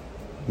anymore.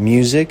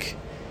 Music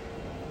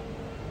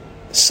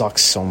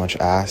sucks so much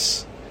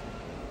ass.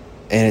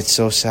 And it's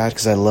so sad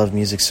because I love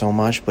music so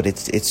much, but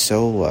it's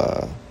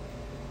so...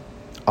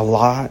 a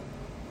lot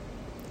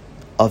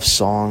of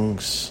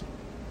songs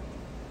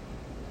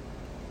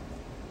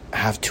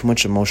have too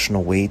much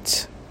emotional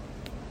weight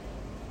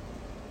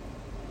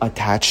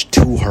attached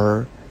to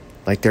her.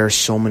 Like, there are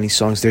so many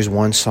songs. There's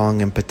one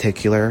song in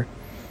particular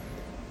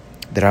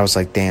that I was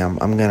like, damn,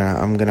 I'm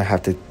gonna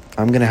have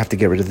to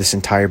get rid of this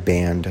entire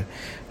band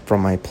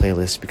from my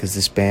playlist because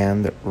this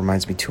band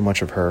reminds me too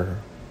much of her.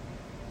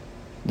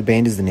 The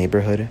band is The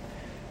Neighborhood.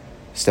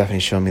 Stephanie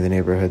showed me The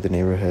Neighborhood. The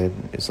Neighborhood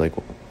is like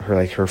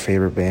her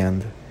favorite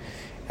band.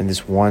 And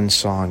this one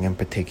song in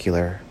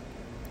particular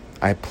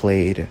I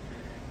played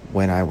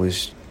when I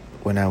was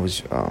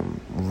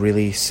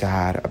really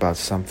sad about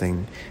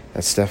something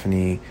that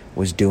Stephanie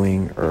was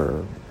doing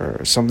or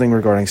something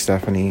regarding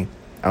Stephanie.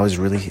 I was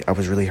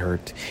really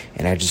hurt,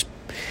 and I just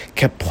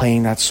kept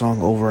playing that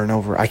song over and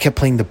over. I kept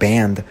playing the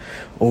band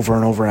over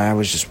and over, and I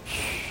was just...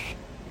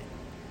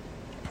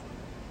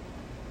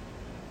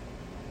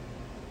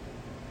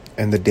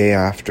 And the day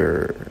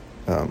after,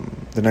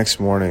 the next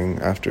morning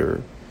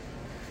after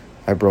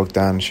I broke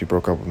down, she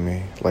broke up with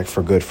me, like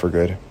for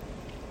good.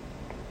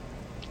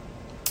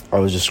 I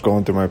was just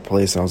scrolling through my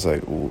playlist and I was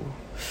like, ooh,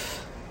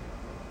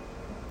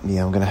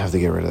 yeah, I'm going to have to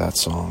get rid of that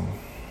song.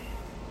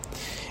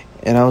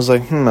 And I was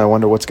like, I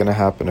wonder what's going to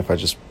happen if I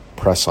just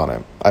press on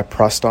it. I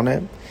pressed on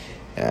it,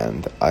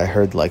 and I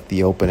heard like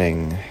the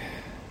opening,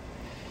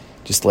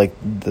 just like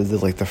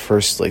the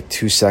first like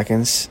 2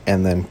 seconds,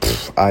 and then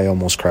I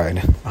almost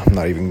cried. I'm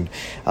not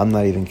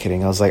even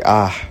kidding. I was like,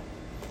 I'm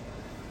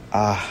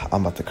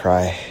about to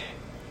cry.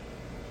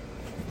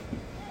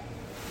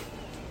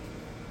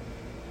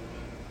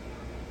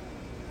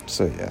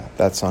 So yeah,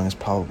 that song is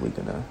probably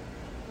gonna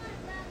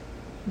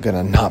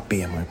not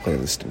be in my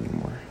playlist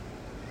anymore.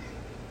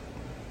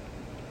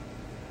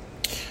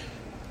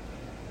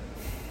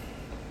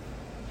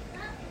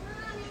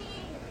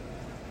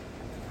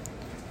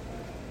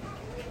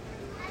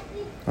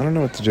 I don't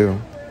know what to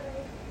do.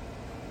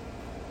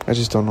 I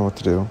just don't know what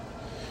to do.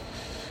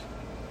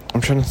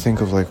 I'm trying to think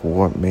of like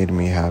what made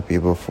me happy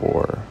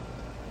before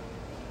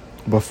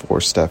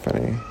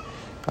Stephanie.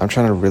 I'm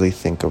trying to really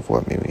think of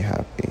what made me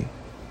happy.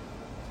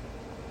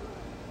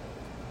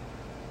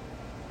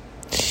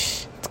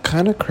 It's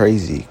kind of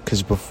crazy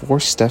because before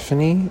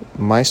Stephanie,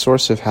 my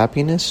source of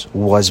happiness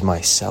was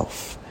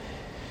myself.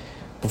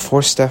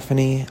 Before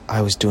Stephanie,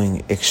 I was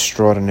doing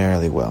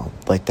extraordinarily well.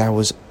 Like, that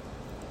was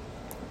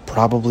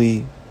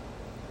probably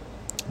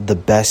the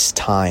best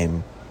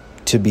time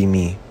to be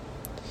me.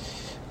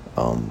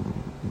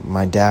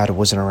 My dad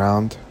wasn't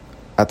around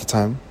at the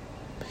time.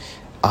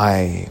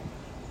 I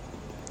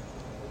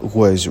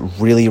was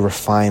really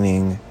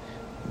refining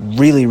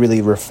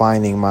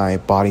my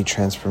body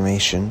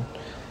transformation.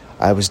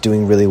 I was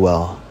doing really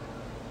well.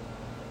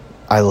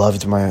 I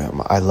loved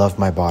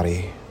my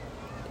body.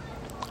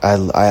 I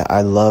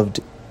loved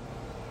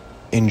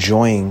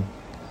enjoying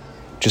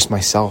just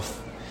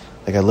myself.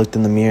 Like, I looked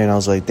in the mirror and I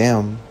was like,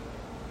 damn,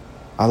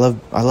 I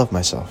love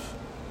myself.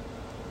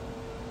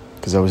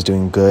 Because I was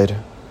doing good.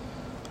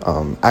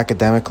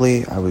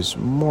 Academically, I was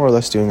more or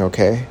less doing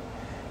okay.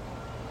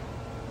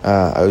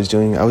 I was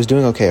doing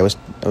okay. It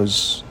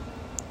wasn't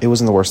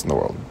the worst in the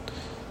world.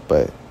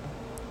 But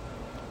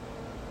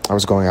I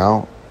was going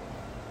out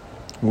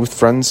with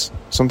friends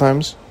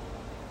sometimes.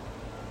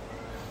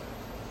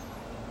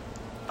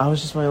 I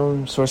was just my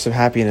own source of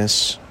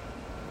happiness.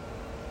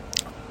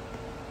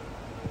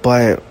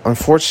 But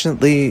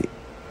unfortunately,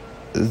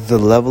 the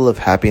level of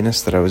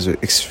happiness that I was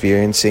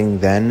experiencing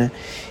then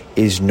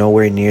is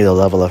nowhere near the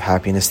level of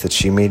happiness that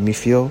she made me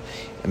feel.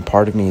 And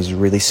part of me is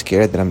really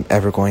scared that I'm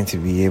ever going to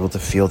be able to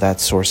feel that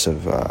source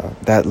of,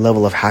 that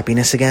level of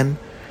happiness again.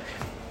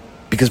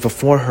 Because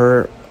before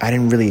her, I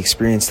didn't really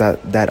experience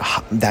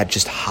that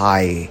just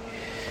high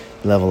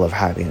level of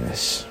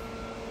happiness.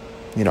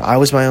 You know, I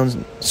was my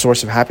own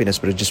source of happiness,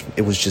 but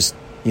it was just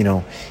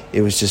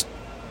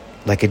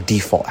like a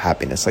default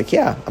happiness. Like,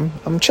 yeah,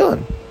 I'm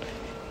chilling.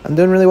 I'm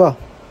doing really well.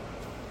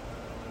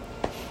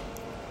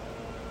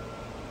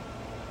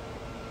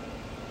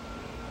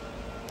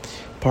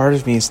 Part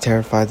of me is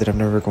terrified that I'm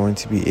never going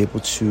to be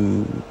able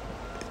to...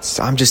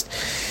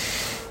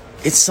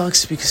 It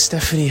sucks because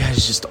Stephanie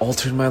has just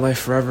altered my life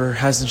forever,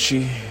 hasn't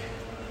she?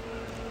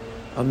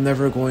 I'm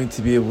never going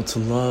to be able to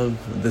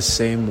love the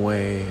same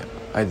way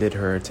I did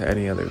her to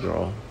any other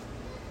girl.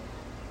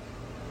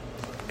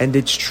 And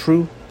it's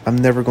true. I'm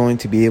never going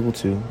to be able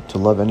to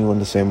love anyone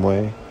the same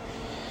way.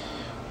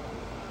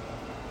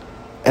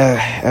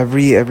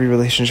 Every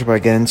relationship I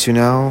get into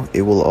now,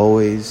 it will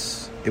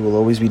always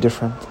be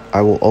different.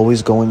 I will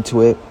always go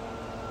into it.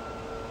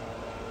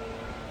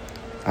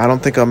 I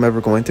don't think I'm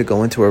ever going to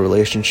go into a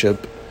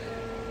relationship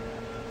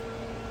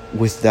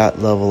with that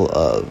level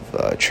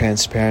of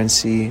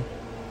transparency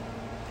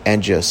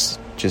and just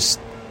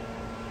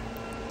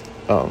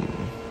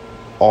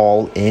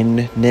all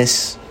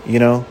inness, you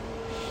know,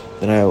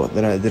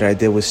 that I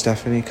did with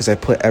Stephanie, because I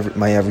put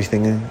my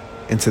everything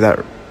into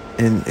that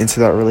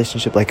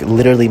relationship, like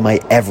literally my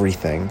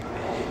everything,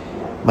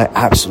 my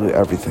absolute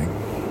everything,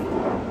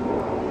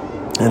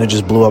 and it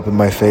just blew up in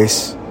my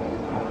face.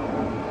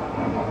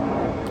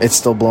 It's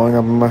still blowing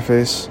up in my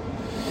face.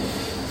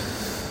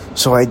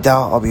 So I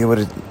doubt I'll be able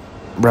to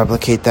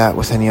replicate that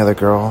with any other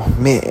girl.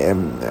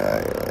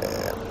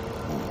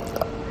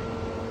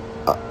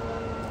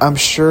 I'm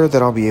sure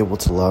that I'll be able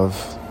to love.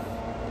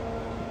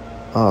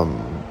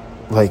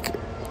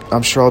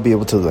 I'm sure I'll be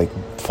able to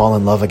fall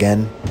in love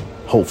again.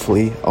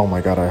 Hopefully. Oh my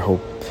God, I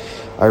hope.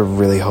 I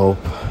really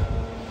hope.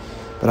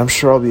 But I'm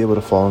sure I'll be able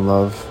to fall in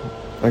love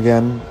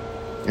again.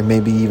 And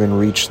maybe even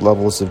reach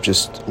levels of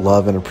just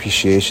love and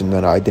appreciation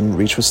that I didn't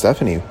reach with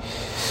Stephanie.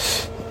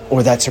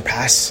 Or that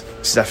surpass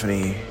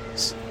Stephanie.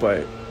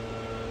 But,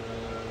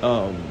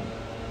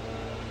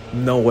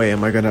 no way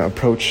am I going to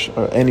approach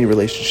any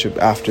relationship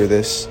after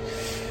this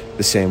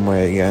the same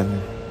way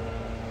again.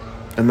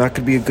 And that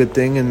could be a good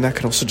thing, and that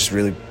could also just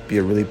really be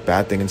a really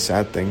bad thing and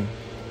sad thing.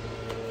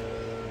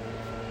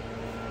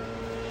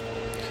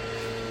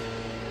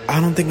 I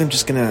don't think I'm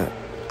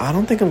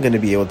going to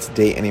be able to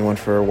date anyone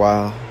for a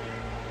while.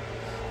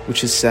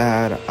 Which is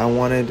sad. I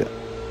wanted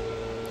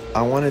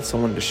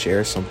someone to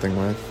share something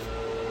with.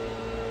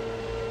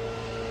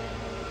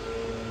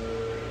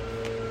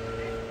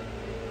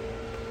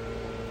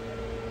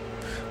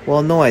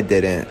 Well, no, I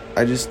didn't.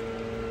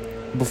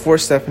 Before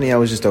Stephanie, I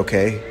was just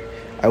okay.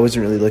 I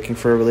wasn't really looking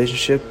for a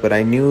relationship, but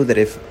I knew that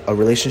if a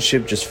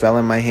relationship just fell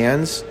in my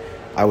hands,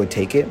 I would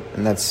take it,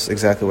 and that's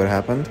exactly what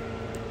happened.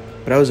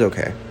 But I was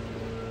okay.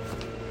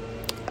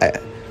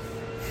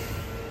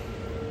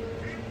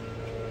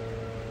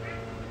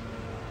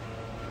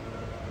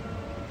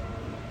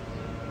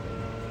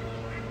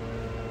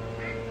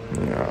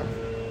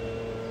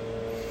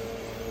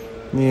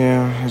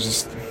 Yeah,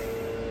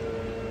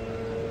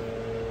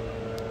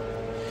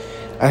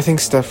 I think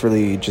Steph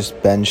really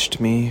just benched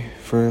me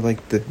for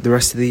like the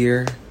rest of the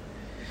year.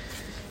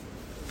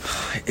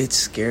 It's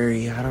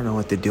scary. I don't know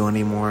what to do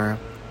anymore.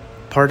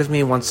 Part of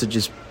me wants to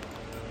just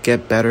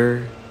get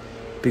better,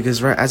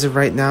 because as of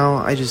right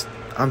now,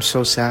 I'm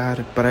so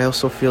sad, but I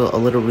also feel a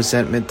little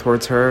resentment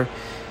towards her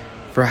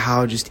for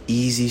how just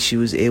easy she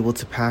was able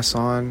to pass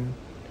on,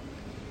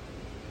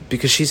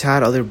 because she's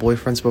had other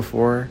boyfriends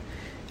before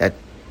that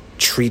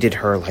treated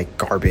her like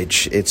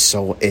garbage.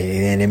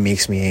 And it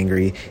makes me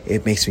angry.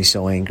 It makes me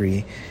so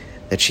angry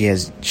that she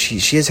has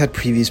had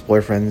previous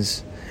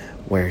boyfriends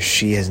where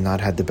she has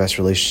not had the best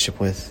relationship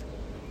with,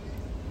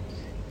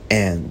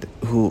 and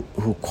who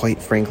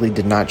quite frankly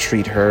did not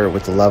treat her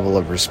with the level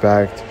of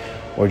respect,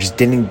 or just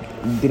didn't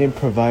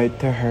provide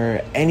to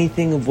her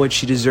anything of what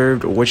she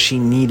deserved or what she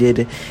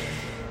needed.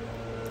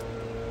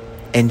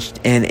 And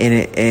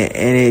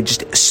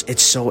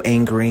it's so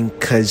angering,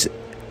 because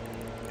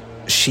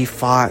she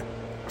fought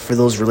for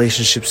those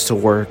relationships to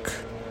work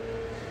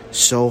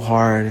so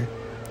hard,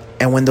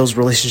 and when those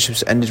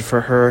relationships ended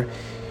for her,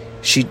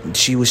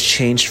 she was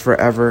changed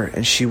forever,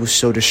 and she was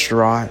so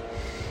distraught.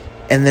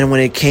 And then when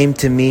it came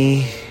to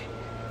me,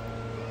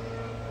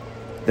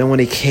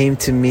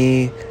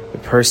 the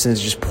person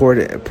has just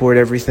poured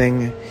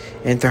everything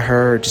into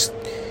her, just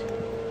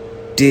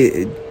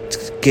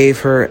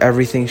gave her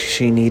everything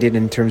she needed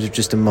in terms of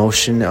just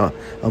emotional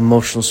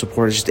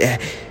support.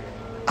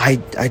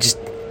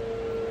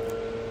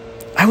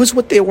 I was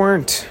what they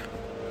weren't.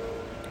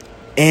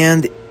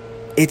 And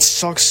it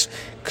sucks,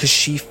 because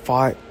she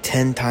fought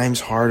 10 times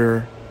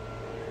harder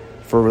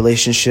for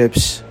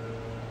relationships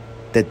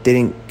that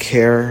didn't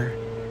care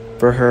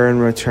for her in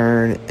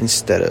return, and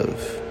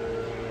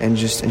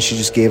she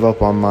just gave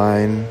up on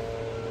mine.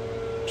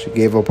 She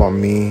gave up on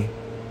me.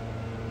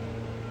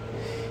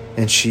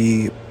 And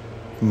she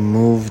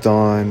moved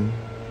on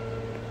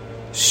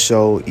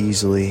so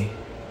easily.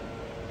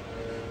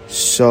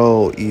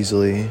 So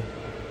easily.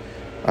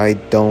 I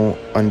don't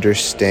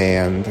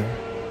understand.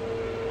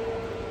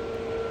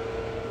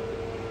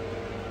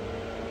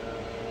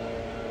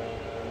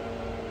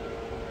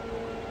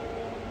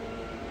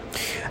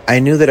 I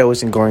knew that I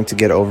wasn't going to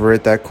get over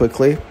it that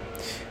quickly,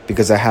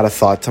 because I had a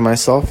thought to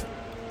myself.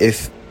 And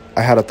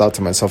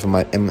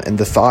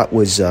the thought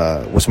was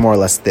more or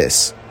less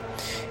this: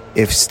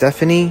 if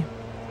Stephanie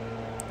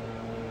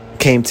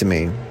came to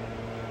me,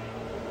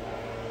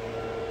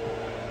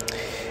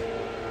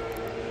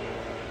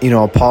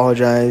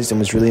 apologized and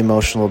was really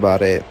emotional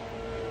about it,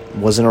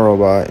 wasn't a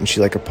robot, and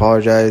she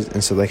apologized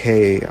and said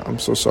hey, I'm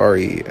so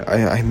sorry,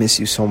 I miss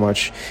you so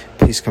much,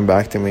 please come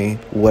back to me,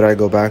 would I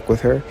go back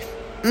with her?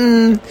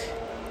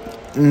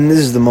 This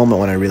is the moment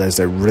when I realized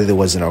I really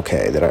wasn't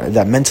okay,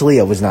 that mentally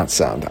I was not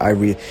sound. I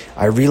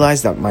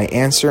realized that my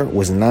answer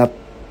was not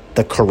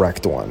the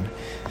correct one.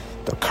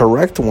 The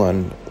correct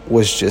one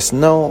was just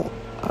no.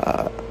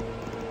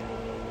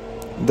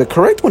 The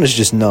correct one is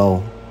just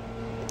no.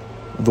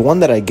 The one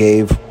that I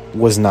gave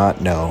was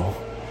not no.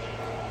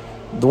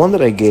 The one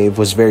that I gave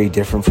was very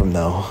different from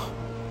no.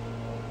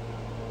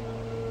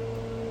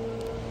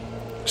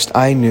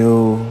 I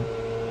knew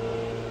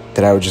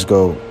that I would just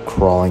go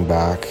crawling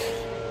back.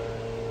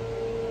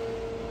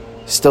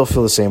 Still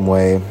feel the same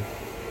way,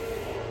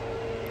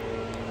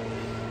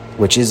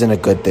 which isn't a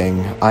good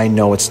thing. I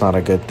know it's not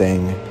a good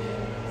thing,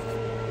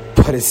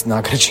 but it's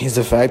not going to change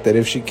the fact that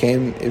if she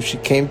came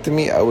to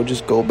me, I would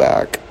just go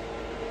back.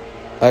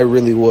 I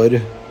really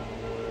would.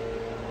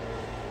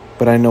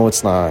 But I know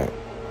it's not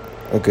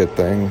a good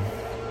thing.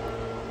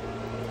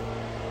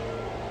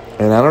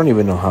 And I don't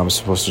even know how I'm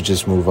supposed to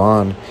just move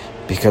on,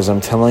 because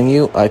I'm telling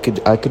you, I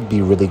could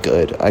be really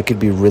good. I could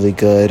be really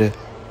good.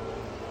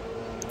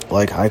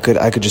 I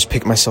could just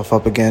pick myself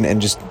up again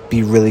and just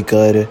be really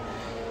good.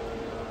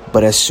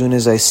 But as soon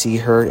as I see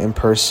her in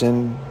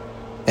person,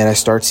 and I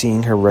start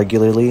seeing her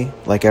regularly,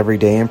 every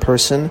day in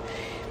person,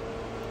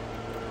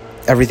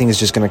 everything is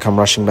just going to come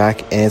rushing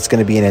back, and it's going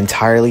to be an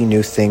entirely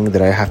new thing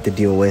that I have to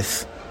deal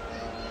with.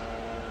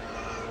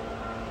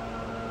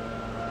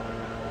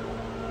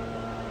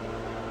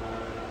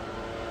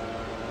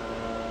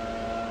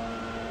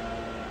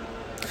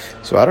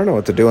 So I don't know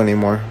what to do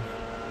anymore.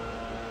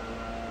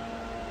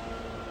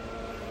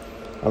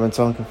 I've been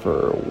talking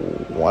for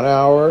 1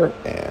 hour,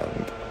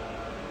 and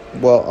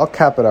I'll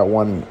cap it at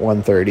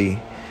 1:30.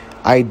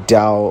 I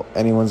doubt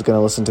anyone's going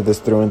to listen to this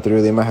through and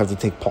through. They might have to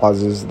take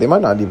pauses. They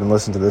might not even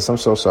listen to this. I'm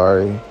so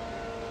sorry.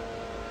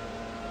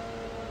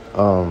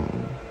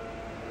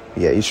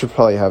 Yeah, you should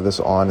probably have this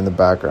on in the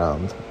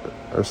background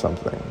or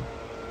something.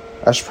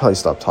 I should probably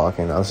stop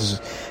talking now. This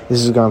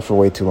has gone for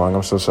way too long.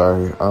 I'm so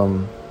sorry.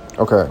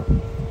 Okay.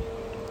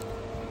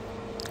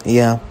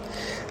 yeah,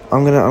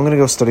 I'm gonna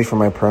go study for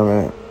my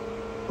permit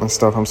and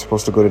stuff. I'm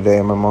supposed to go today,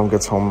 and my mom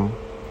gets home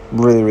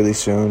really, really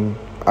soon.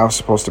 I was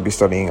supposed to be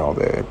studying all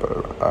day,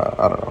 but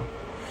I don't know.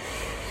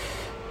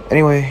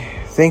 Anyway,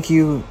 thank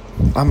you.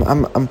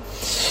 I'm.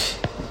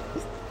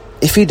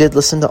 If you did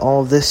listen to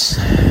all of this,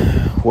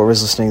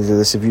 whoever's listening to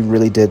this, if you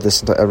really did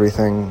listen to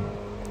everything,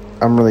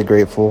 I'm really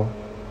grateful.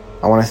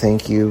 I want to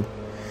thank you.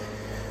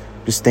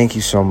 Just thank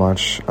you so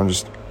much. I'm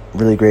just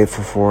really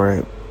grateful for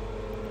it.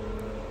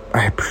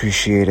 I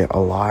appreciate it a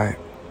lot.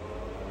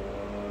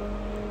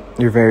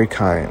 You're very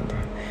kind.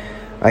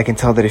 I can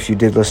tell that if you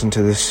did listen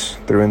to this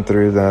through and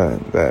through,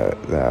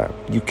 that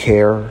you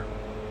care.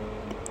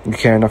 You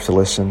care enough to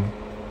listen.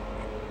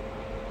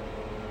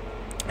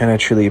 And I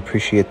truly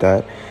appreciate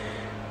that.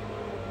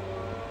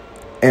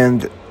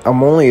 And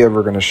I'm only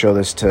ever going to show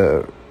this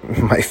to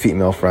my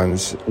female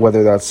friends,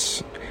 whether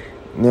that's...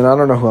 And I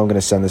don't know who I'm going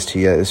to send this to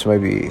yet. This might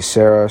be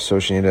Sarah,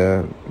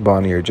 Soshanita,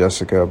 Bonnie, or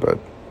Jessica, but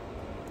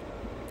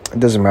it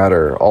doesn't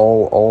matter.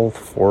 All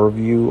four of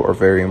you are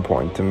very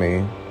important to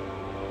me.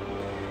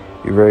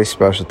 You're very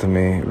special to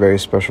me, very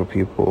special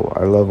people.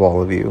 I love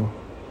all of you.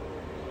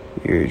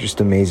 You're just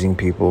amazing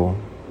people.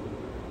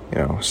 You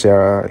know,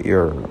 Sarah,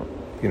 you're,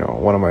 you know,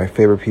 one of my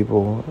favorite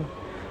people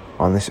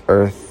on this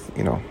earth.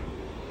 You know,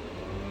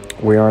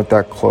 we aren't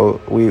that close.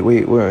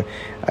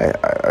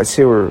 I'd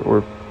say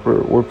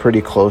we're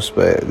pretty close,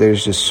 but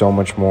there's just so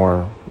much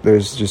more.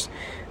 There's just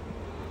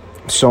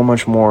so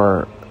much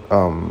more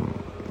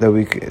that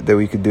we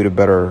could do to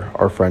better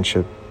our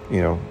friendship.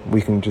 You know,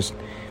 we can just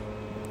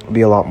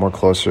be a lot more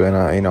closer, and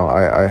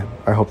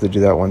I hope to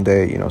do that one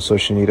day. You know,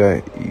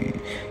 Soshanita,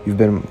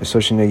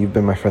 you've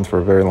been my friend for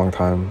a very long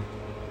time,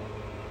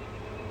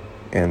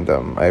 and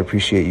I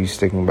appreciate you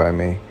sticking by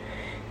me.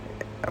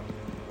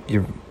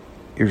 You're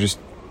just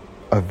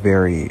a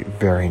very,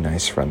 very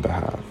nice friend to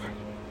have.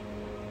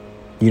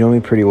 You know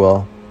me pretty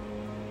well,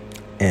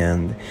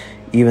 and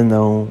even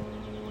though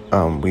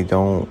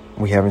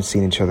we haven't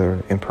seen each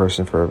other in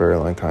person for a very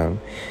long time,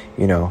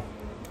 you know,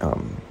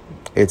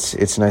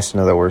 it's nice to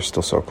know that we're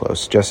still so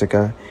close.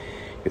 Jessica,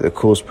 you're the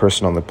coolest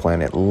person on the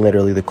planet,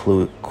 literally the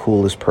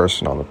coolest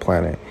person on the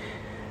planet.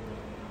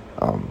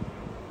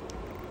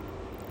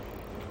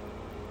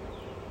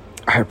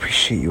 I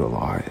appreciate you a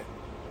lot,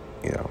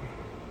 you know.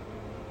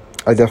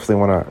 I definitely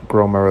want to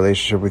grow my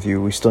relationship with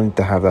you. We still need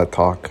to have that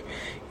talk,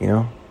 you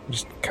know,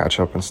 just catch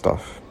up and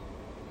stuff.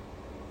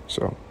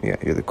 So, yeah,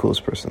 you're the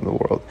coolest person in the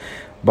world.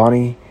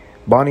 Bonnie,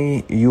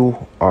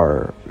 you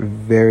are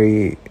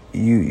very...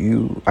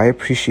 I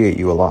appreciate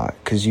you a lot,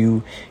 because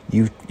you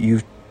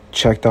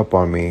checked up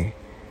on me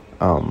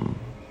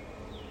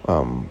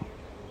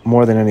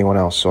more than anyone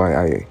else. So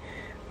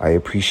I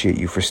appreciate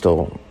you for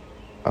still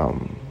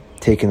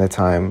taking the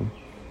time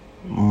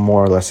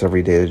more or less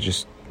every day to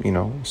just, you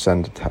know,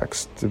 send a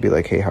text to be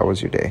like, hey, how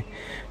was your day?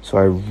 So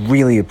I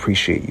really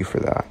appreciate you for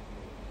that.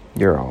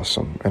 You're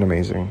awesome and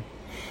amazing.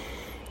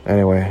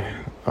 Anyway,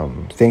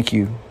 thank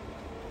you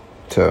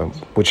to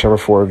whichever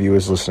four of you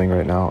is listening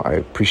right now. I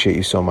appreciate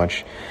you so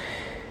much.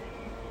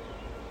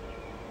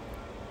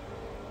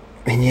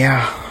 And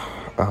yeah,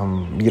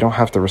 you don't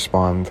have to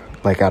respond,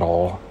 like, at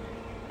all.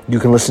 You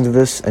can listen to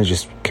this and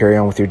just carry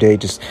on with your day.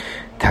 Just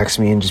text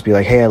me and just be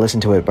like, hey, I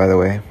listened to it, by the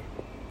way.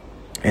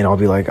 And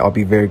I'll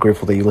be very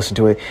grateful that you listened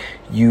to it.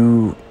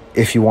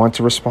 If you want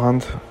to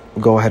respond,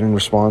 go ahead and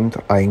respond.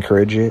 I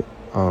encourage it.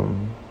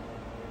 I'm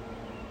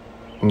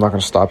not going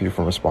to stop you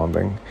from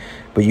responding,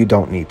 but you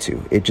don't need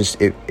to. It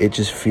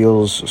just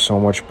feels so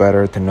much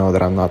better to know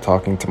that I'm not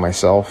talking to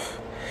myself,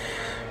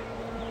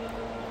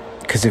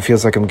 because it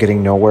feels like I'm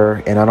getting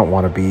nowhere, and I don't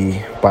want to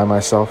be by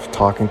myself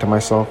talking to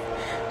myself.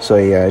 So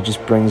yeah, it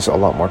just brings a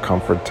lot more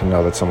comfort to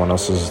know that someone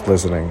else is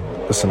listening.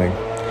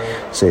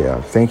 So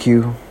yeah, thank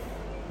you.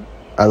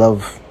 I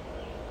love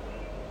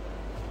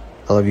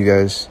you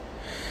guys,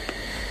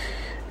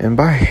 and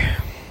bye.